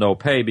people no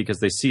pay because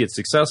they see it's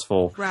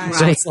successful. Right.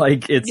 So it's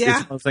like it's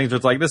one of those things where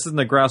it's like, this isn't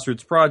a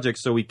grassroots project,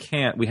 so we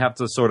have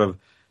to sort of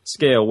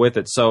scale with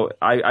it. So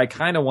I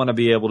kind of want to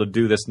be able to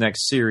do this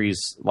next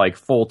series like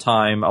full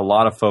time, a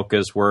lot of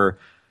focus where.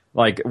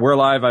 Like We're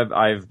Live,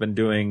 I've been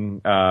doing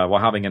while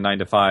having a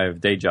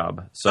 9-to-5 day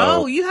job.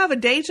 So you have a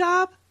day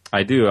job?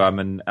 I do. I'm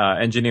an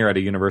engineer at a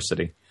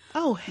university.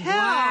 Oh hell!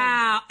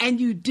 Wow, and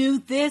you do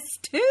this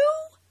too?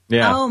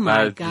 Yeah. Oh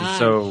my god!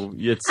 So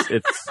it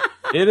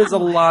is a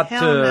lot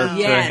to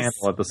Yes.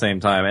 handle at the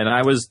same time. And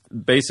I was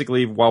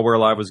basically, while We're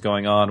Live was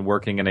going on,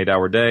 working an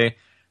 8-hour day,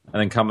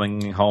 and then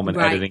coming home and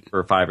editing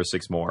for 5 or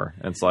 6 more.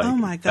 And it's like, oh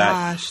my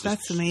gosh,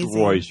 that's amazing.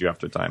 Destroys you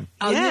after time.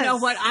 Oh, Yes. You know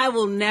what? I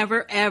will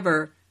never,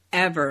 ever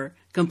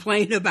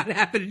complain about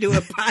having to do a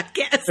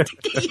podcast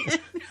again.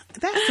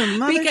 That's a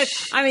mother.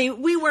 Because, I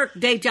mean, we work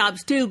day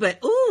jobs too, but,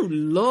 oh,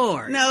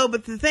 Lord. No,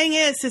 but the thing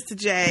is, Sister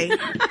J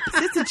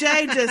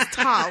just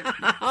talk.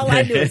 All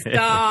I do is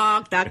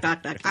talk. I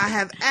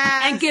have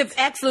asked. And give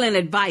excellent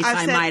advice,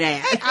 I might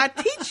add. Hey, I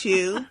teach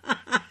you.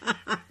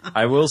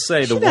 I will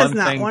say the one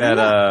thing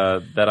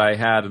that I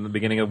had in the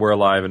beginning of We're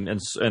Alive and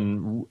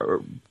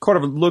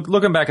kind of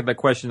looking back at that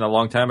question a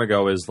long time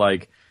ago is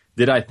like,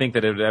 did I think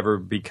that it would ever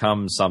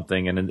become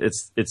something? And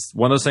it's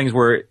one of those things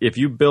where if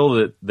you build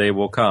it, they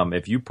will come.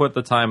 If you put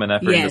the time and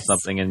effort into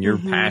something and you're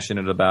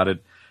passionate about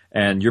it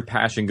and your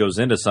passion goes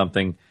into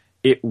something,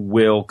 it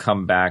will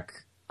come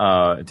back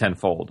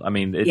tenfold. I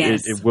mean,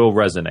 it will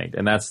resonate.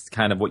 And that's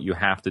kind of what you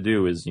have to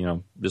do is,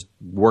 just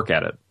work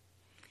at it.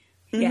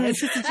 Yes.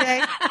 Sister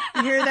J,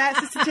 you hear that,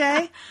 Sister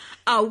J?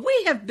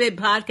 We have been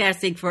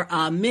podcasting for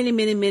many,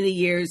 many, many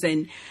years,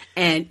 and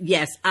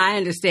yes, I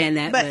understand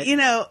that. But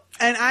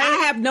and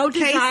I have no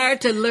desire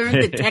to learn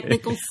the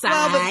technical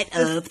side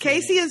of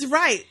Casey is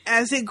right.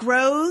 As it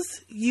grows,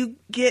 you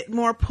get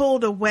more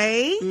pulled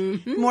away.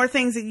 More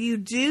things that you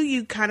do,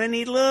 you kind of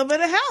need a little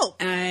bit of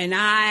help. And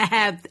I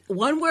have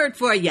one word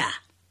for you: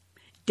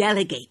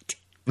 delegate.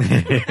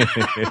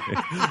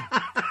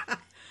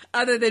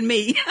 Other than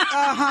me.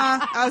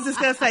 I was just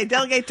going to say,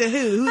 delegate to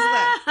who? Who's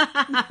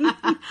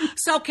left?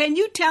 So can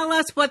you tell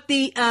us what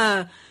the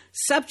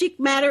subject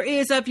matter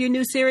is of your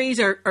new series,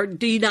 or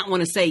do you not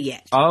want to say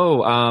yet?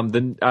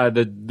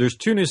 There's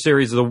 2 new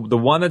series. The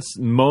one that's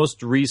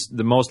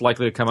the most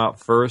likely to come out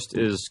first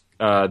is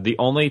the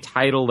only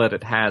title that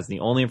it has, the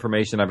only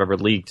information I've ever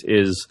leaked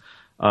is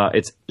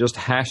it's just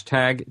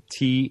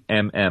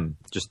 #TMM,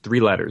 just 3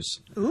 letters.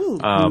 Ooh.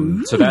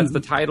 So that's the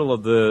title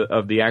of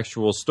the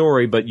actual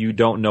story, but you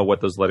don't know what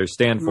those letters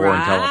stand for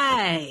until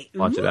I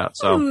launch it out.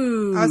 So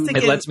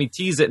it lets me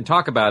tease it and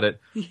talk about it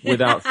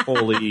without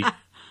fully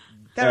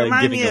that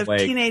reminds giving me of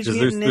away. Teenage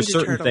Mutant Ninja There's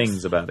certain Turtles.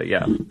 things about it,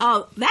 yeah.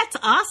 Oh, that's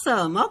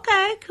awesome.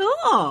 Okay,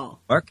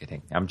 cool.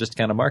 Marketing. I'm just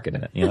kind of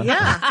marketing it,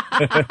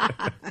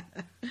 Yeah.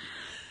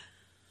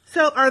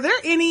 So are there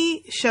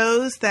any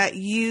shows that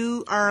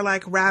you are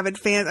like rabid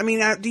fans? I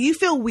mean, do you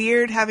feel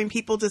weird having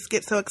people just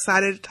get so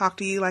excited to talk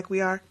to you like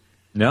we are?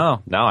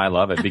 No, I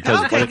love it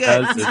because what it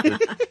does is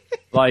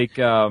like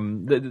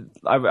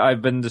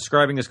I've been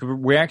describing this.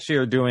 We actually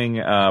are doing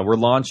we're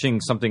launching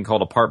something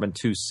called Apartment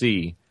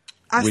 2C.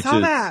 I saw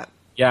that.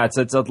 Yeah,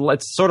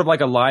 it's sort of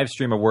like a live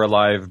stream of We're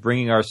Live,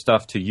 bringing our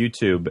stuff to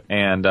YouTube,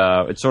 and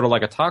it's sort of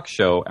like a talk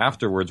show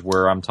afterwards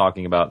where I'm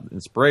talking about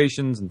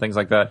inspirations and things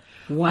like that.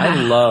 Wow. I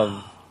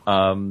love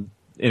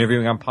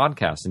interviewing on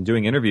podcasts and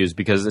doing interviews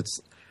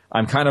because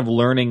I'm kind of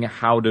learning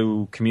how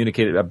to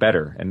communicate it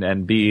better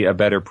and be a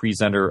better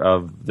presenter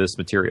of this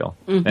material.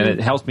 And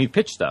it helps me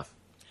pitch stuff.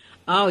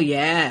 Oh,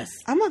 yes.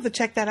 I'm going to have to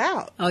check that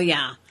out. Oh,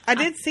 yeah. I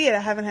did see it. I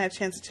haven't had a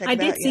chance to check it out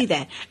I yet. did see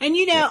that. And,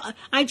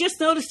 I just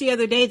noticed the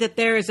other day that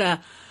there is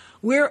a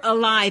We're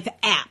Alive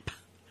app.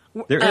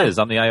 There is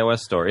on the iOS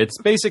store.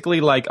 It's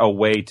basically like a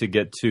way to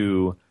get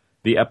to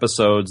the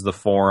episodes, the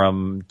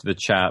forum, the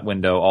chat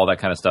window, all that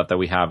kind of stuff that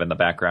we have in the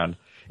background.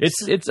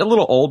 It's a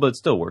little old, but it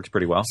still works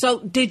pretty well. So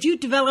did you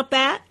develop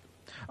that?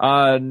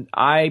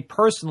 I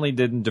personally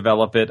didn't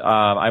develop it.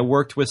 I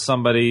worked with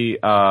somebody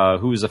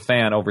who's a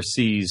fan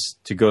overseas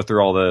to go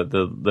through all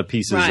the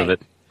pieces of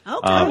it.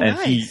 Okay, and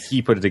nice.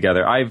 he put it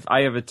together.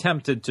 I have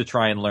attempted to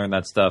try and learn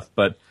that stuff,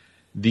 but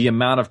the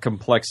amount of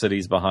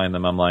complexities behind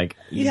them, I'm like,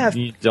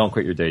 you don't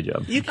quit your day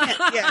job. You can't,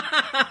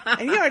 yeah.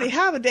 And you already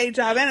have a day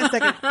job and a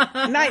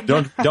second night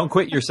job. Don't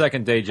quit your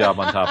second day job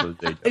on top of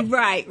the day job.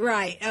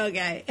 Right.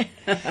 Okay.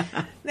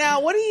 Now,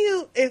 what do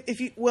you,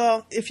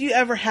 if you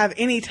ever have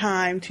any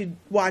time to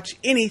watch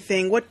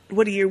anything, what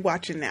are you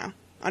watching now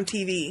on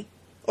TV?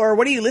 Or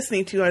what are you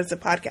listening to as a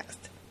podcast?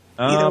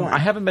 I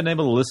haven't been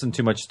able to listen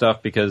to much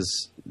stuff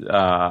because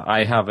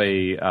I have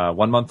a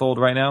 1-month-old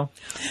right now.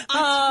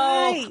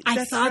 That's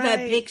I saw that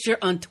picture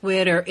on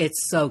Twitter.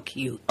 It's so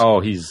cute. Oh,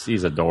 he's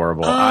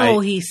adorable.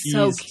 He's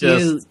so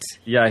cute.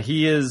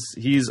 He is.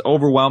 He's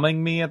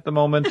overwhelming me at the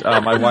moment.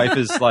 My wife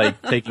is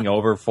like taking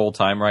over full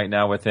time right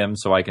now with him,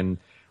 so I can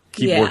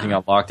keep working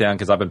on lockdown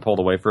because I've been pulled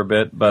away for a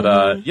bit.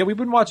 But we've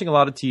been watching a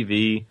lot of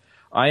TV.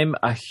 I'm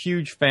a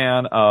huge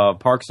fan of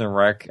Parks and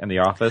Rec and The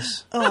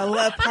Office. Oh, I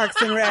love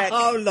Parks and Rec.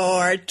 Oh,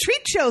 Lord.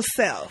 Treat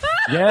yourself.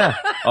 Yeah.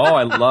 Oh,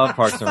 I love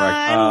Parks and Rec.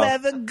 Fine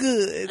leather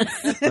goods.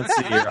 Let's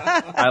see here.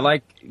 I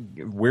like,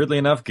 weirdly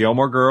enough,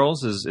 Gilmore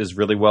Girls is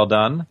really well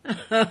done.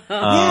 Yeah,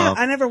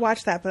 I never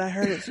watched that, but I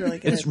heard it's really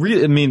good. It's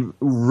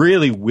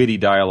really witty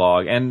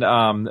dialogue. And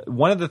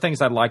one of the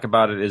things I like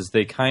about it is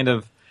they kind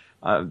of,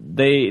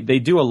 they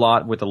do a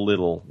lot with a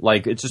little.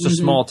 Like, it's just a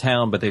small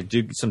town, but they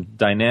do some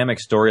dynamic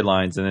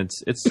storylines, and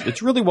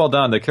it's really well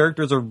done. The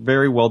characters are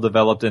very well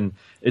developed, and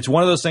it's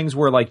one of those things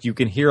where, like, you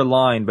can hear a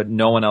line, but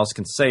no one else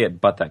can say it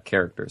but that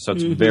character. So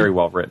it's very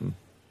well written.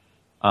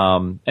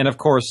 And, of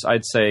course,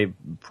 I'd say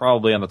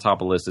probably on the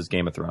top of the list is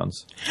Game of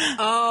Thrones.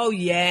 Oh,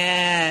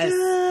 yes.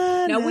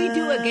 Now, we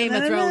do a Game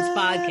of Thrones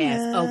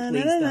podcast. Oh,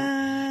 please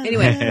don't.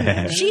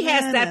 Anyway, she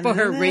has that for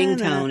her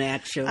ringtone,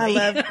 actually. I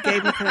love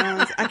Game of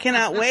Thrones. I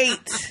cannot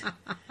wait.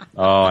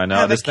 Oh, I know.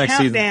 Have this a next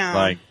season, countdown.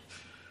 like,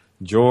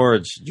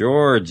 George.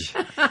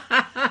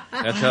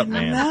 Catch up,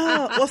 man.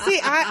 No. Well,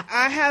 see,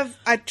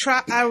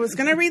 I was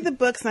going to read the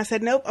books, and I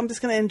said, nope, I'm just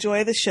going to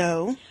enjoy the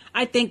show.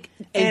 I think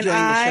enjoying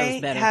the show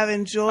is better. I have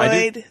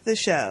enjoyed the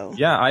show.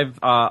 Yeah,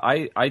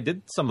 I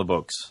did some of the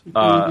books.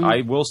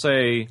 I will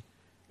say,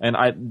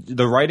 and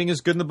the writing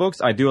is good in the books.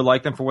 I do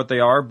like them for what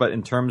they are, but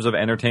in terms of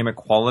entertainment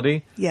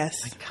quality, yes,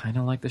 I kind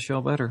of like the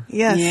show better.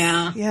 Yes,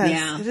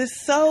 yeah. It is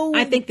so.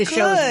 I think the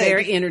show is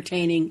very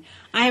entertaining.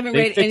 I haven't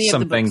read any of the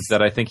books. Some things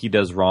that I think he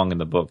does wrong in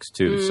the books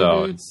too.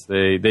 So it's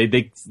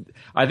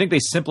I think they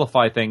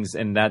simplify things,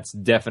 and that's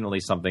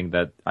definitely something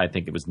that I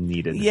think it was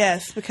needed.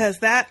 Yes, because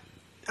get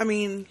a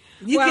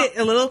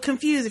little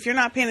confused if you're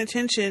not paying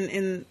attention.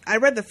 And I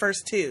read the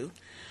first two.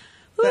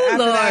 But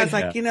after that, I was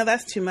like,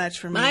 that's too much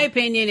for me. My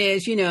opinion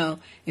is,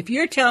 if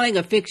you're telling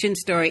a fiction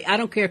story, I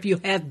don't care if you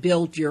have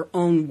built your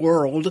own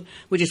world,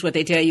 which is what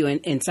they tell you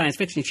in science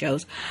fiction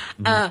shows.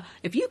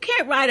 If you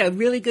can't write a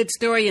really good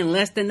story in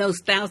less than those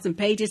 1,000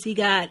 pages he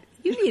got,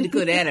 you need a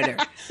good editor.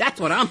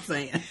 That's what I'm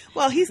saying.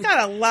 Well, he's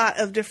got a lot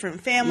of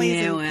different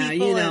families and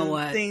people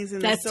and things in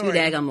the story.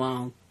 That's too daggum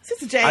long.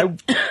 Sister J, I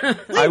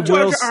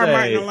will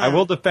say, I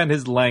will defend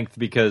his length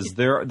because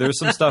there's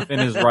some stuff in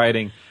his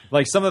writing.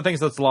 Like, some of the things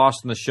that's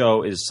lost in the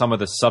show is some of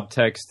the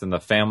subtext and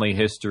the family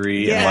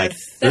history. Yes, and, like,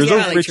 there's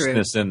a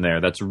richness in there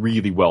that's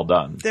really well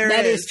done.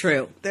 That is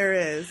true. There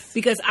is.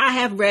 Because I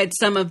have read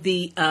some of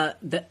the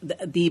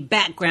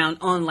background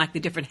on, like,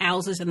 the different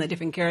houses and the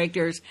different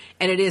characters,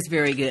 and it is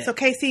very good. So,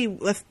 Casey,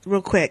 let's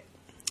real quick.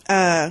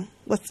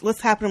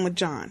 What's happening with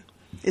John?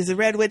 Is the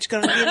Red Witch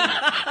going to get him?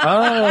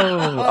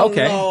 Oh,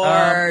 okay.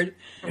 Lord.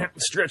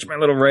 Stretch my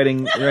little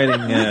writing.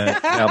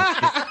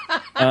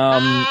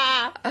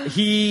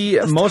 He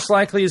most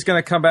likely is going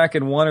to come back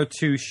in one or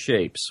two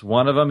shapes.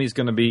 One of them, he's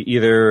going to be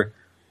either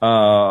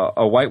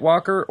a White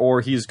Walker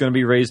or he's going to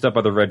be raised up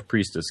by the Red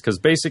Priestess. Because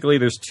basically,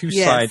 there's two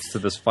sides to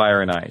this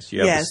fire and ice.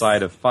 You have the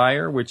side of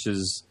fire, which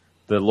is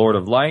the Lord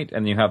of Light,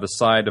 and you have the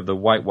side of the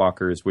White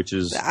Walkers, which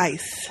is the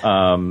ice.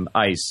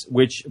 Ice.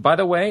 Which, by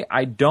the way,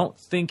 I don't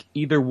think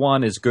either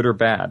one is good or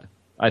bad.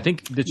 I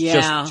think it's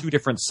just two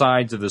different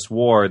sides of this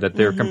war that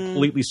they're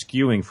completely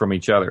skewing from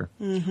each other.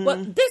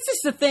 Well, this is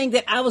the thing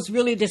that I was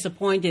really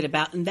disappointed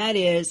about, and that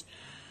is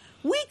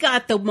we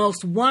got the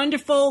most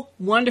wonderful,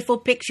 wonderful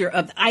picture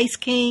of the Ice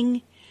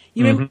King.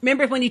 You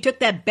remember when he took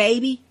that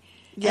baby?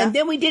 Yeah. And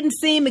then we didn't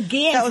see him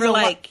again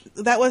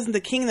that wasn't the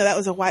king, though. That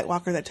was a White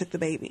Walker that took the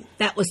baby.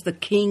 That was the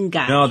king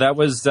guy. No, that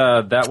was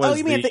Oh,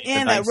 you mean at the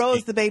end that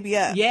rose the baby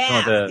up?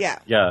 Yeah.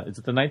 Yeah. Is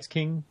it the Night's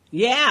King?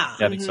 Yeah.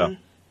 Yeah, I think so.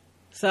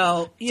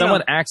 So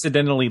someone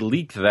accidentally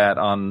leaked that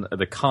on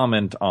the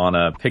comment on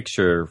a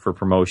picture for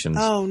promotions.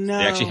 Oh no!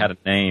 They actually had a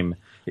name.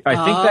 I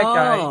think that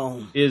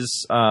guy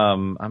is.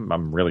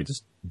 I'm really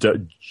just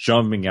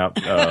jumping out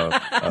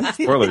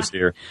spoilers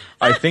here.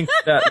 I think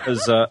that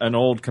was an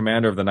old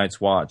commander of the Night's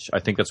Watch. I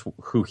think that's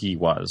who he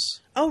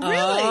was. Oh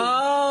really?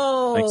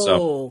 Oh, I think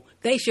so.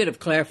 They should have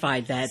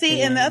clarified that. See,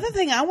 then. and the other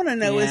thing I want to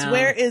know is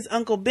where is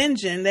Uncle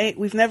Benjen?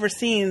 We've never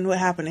seen what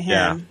happened to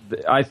him. Yeah,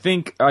 I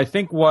think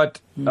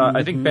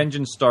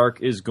Benjen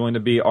Stark is going to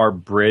be our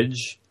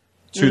bridge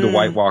to the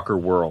White Walker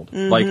world.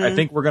 Like, I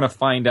think we're going to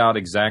find out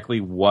exactly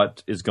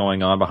what is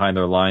going on behind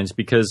their lines,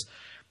 because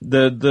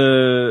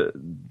they're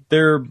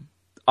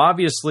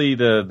obviously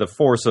the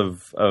force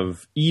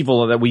of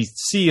evil that we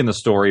see in the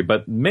story,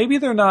 but maybe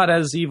they're not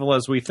as evil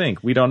as we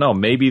think. We don't know.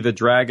 Maybe the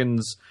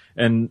dragons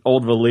and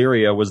old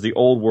Valyria was the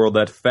old world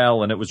that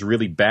fell, and it was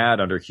really bad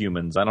under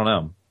humans. I don't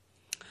know.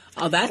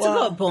 Oh, that's a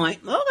good point.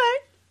 Okay.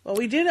 Well,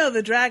 we do know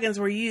the dragons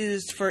were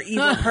used for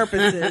evil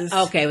purposes.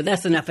 Okay, well,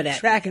 that's enough of that.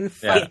 Dragon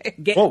fight.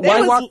 Yeah. Well,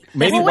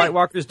 White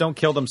Walkers don't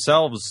kill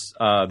themselves,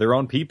 their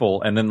own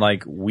people, and then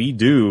like we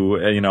do,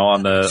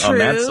 on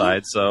that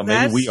side. So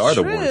maybe we are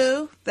the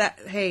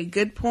worst. Hey,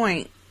 good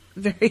point.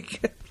 Very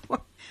good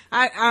point.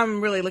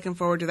 I'm really looking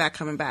forward to that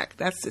coming back.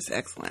 That's just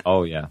excellent.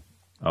 Oh yeah,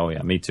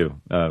 me too.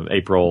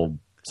 April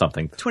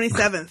something.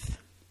 27th.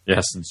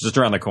 Yes, it's just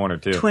around the corner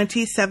too.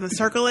 27th.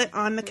 Circle it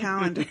on the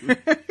calendar.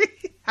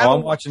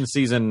 I'm watching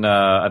season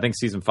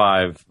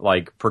 5,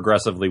 like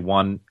progressively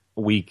 1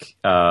 week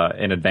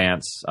in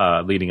advance,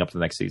 leading up to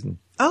the next season.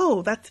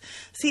 Oh,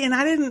 and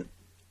I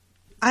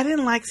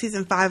didn't like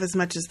season 5 as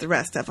much as the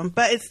rest of them,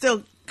 but it's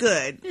still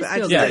good.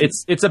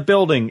 It's a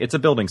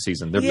building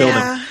season. They're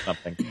building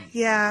something.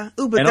 Yeah.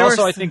 And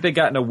also, I think they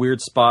got in a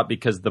weird spot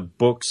because the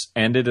books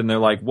ended, and they're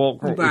like, well,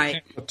 we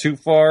can't go too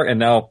far, and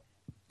now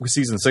with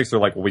season 6, they're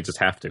like, well, we just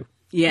have to.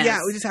 Yes. Yeah,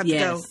 we just have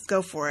to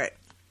go for it.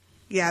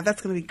 Yeah,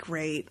 that's going to be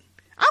great.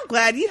 I'm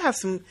glad you have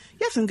some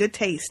good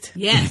taste.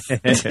 Yes.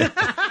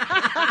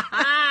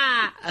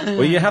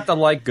 Well, you have to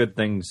like good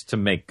things to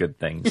make good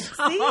things. See?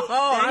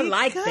 I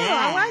like that.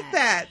 I like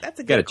that.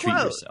 That's a good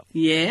quote.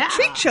 You got to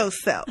treat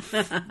yourself. Yeah. Treat yourself.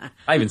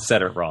 I even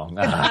said it wrong.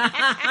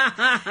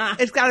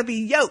 It's got to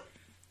be yoked.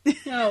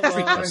 Treat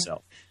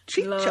yourself.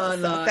 Treat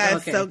yourself.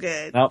 That's so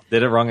good. Nope,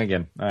 did it wrong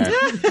again. All right.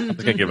 I'm just going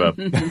to give up.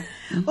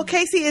 Well,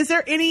 Casey, are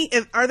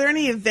there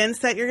any events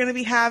that you're going to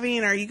be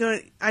having? Are you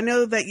going? I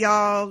know that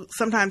y'all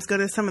sometimes go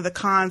to some of the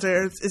cons.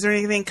 Or is there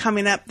anything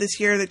coming up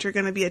this year that you're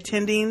going to be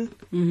attending?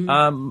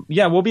 Mm-hmm.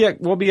 Yeah, we'll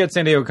be at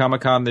San Diego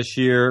Comic-Con this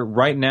year.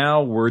 Right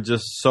now, we're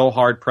just so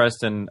hard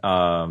pressed in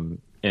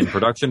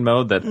production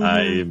mode that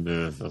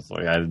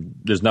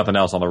there's nothing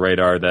else on the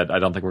radar that I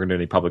don't think we're going to do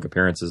any public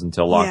appearances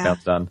until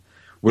lockdown's done.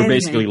 We're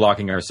basically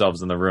locking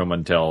ourselves in the room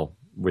until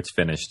it's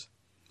finished.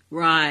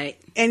 Right.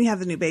 And you have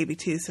the new baby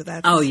too, so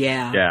that's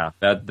yeah.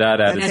 That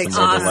added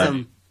some more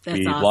delay.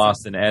 We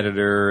lost an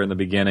editor in the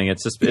beginning.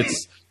 It's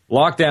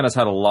lockdown has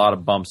had a lot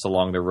of bumps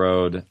along the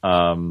road.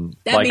 That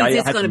means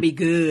it's going to be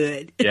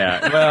good.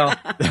 Yeah, well,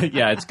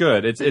 yeah, it's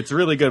good. It's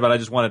really good, but I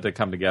just want it to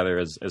come together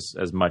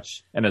as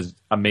much and as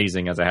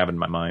amazing as I have in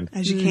my mind.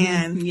 As you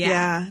can.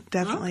 Yeah,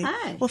 definitely.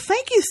 Okay. Well,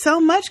 thank you so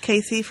much,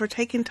 Casey, for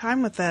taking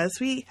time with us.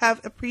 We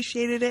have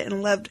appreciated it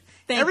and loved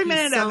every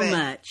minute of it. Thank you so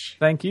much.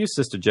 Thank you,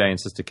 Sister J and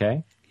Sister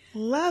K.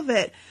 Love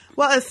it.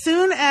 Well, as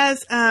soon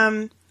as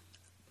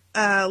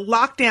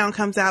lockdown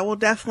comes out, we'll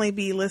definitely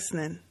be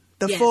listening.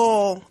 The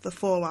full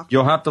lockdown.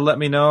 You'll have to let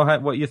me know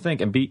what you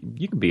think, and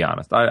you can be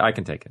honest. I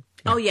can take it.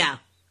 Oh yeah,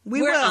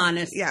 we're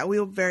honest. Yeah, we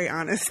were very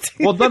honest.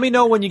 Well, let me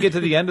know when you get to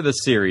the end of the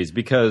series,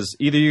 because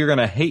either you're going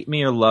to hate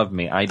me or love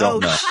me. I don't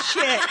know.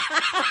 Shit! Wait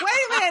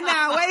a minute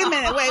now.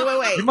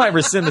 Wait. You might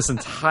rescind this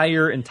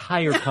entire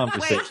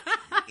conversation.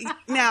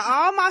 Now,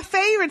 all my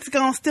favorites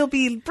going to still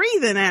be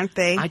breathing, aren't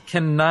they? I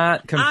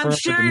cannot confirm. I'm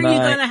sure you're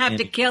going to have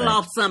to kill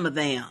off some of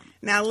them.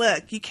 Now,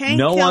 look, you can't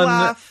kill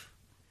off.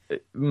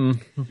 I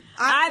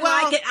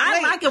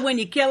like it when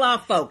you kill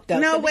off folk, though.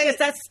 No, wait.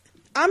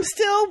 I'm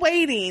still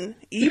waiting.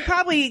 You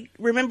probably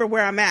remember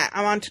where I'm at.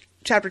 I'm on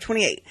chapter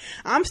 28.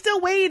 I'm still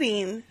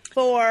waiting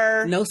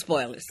for... No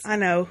spoilers. I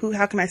know.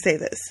 How can I say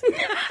this?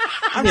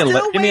 I'm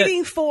still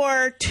waiting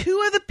for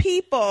 2 of the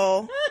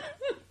people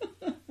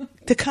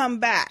to come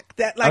back.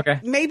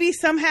 That maybe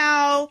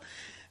somehow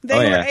they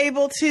were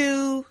able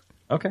to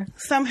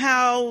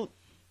somehow,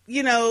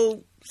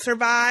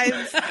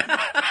 survive.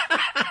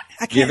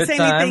 I can't say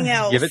anything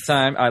else. Give it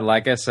time.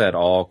 Like I said,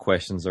 all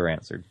questions are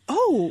answered.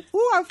 Oh,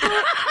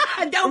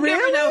 don't give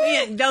her no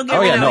hint. Don't give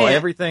her no hint.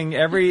 Everything,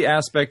 every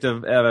aspect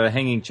of a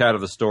hanging chat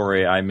of the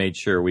story, I made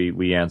sure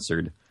we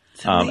answered.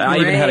 I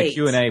even had a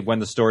Q&A when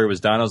the story was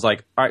done. I was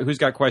like, all right, who's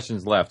got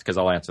questions left? Because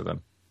I'll answer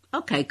them.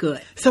 Okay,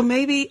 good. So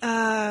maybe...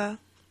 All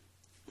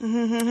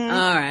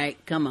right,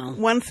 come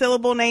on. 1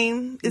 syllable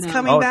name is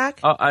coming back?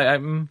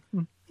 I'm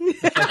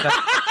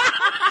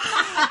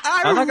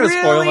not going to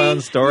spoil my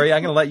own story.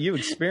 I'm going to let you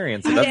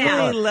experience it. That's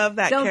I really love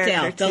that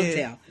character, Don't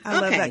tell. I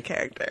love that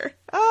character.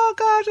 Oh,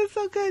 gosh, it's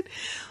so good.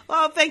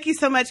 Well, thank you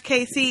so much,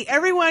 Casey.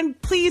 Everyone,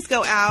 please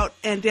go out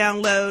and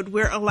download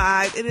We're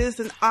Alive. It is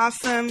an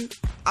awesome,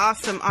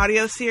 awesome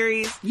audio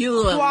series. You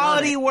will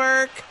Quality love it.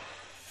 work.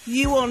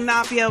 You will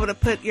not be able to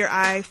put your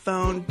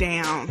iPhone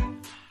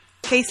down.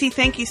 Casey,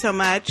 thank you so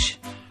much.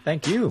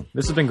 Thank you.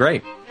 This has been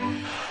great.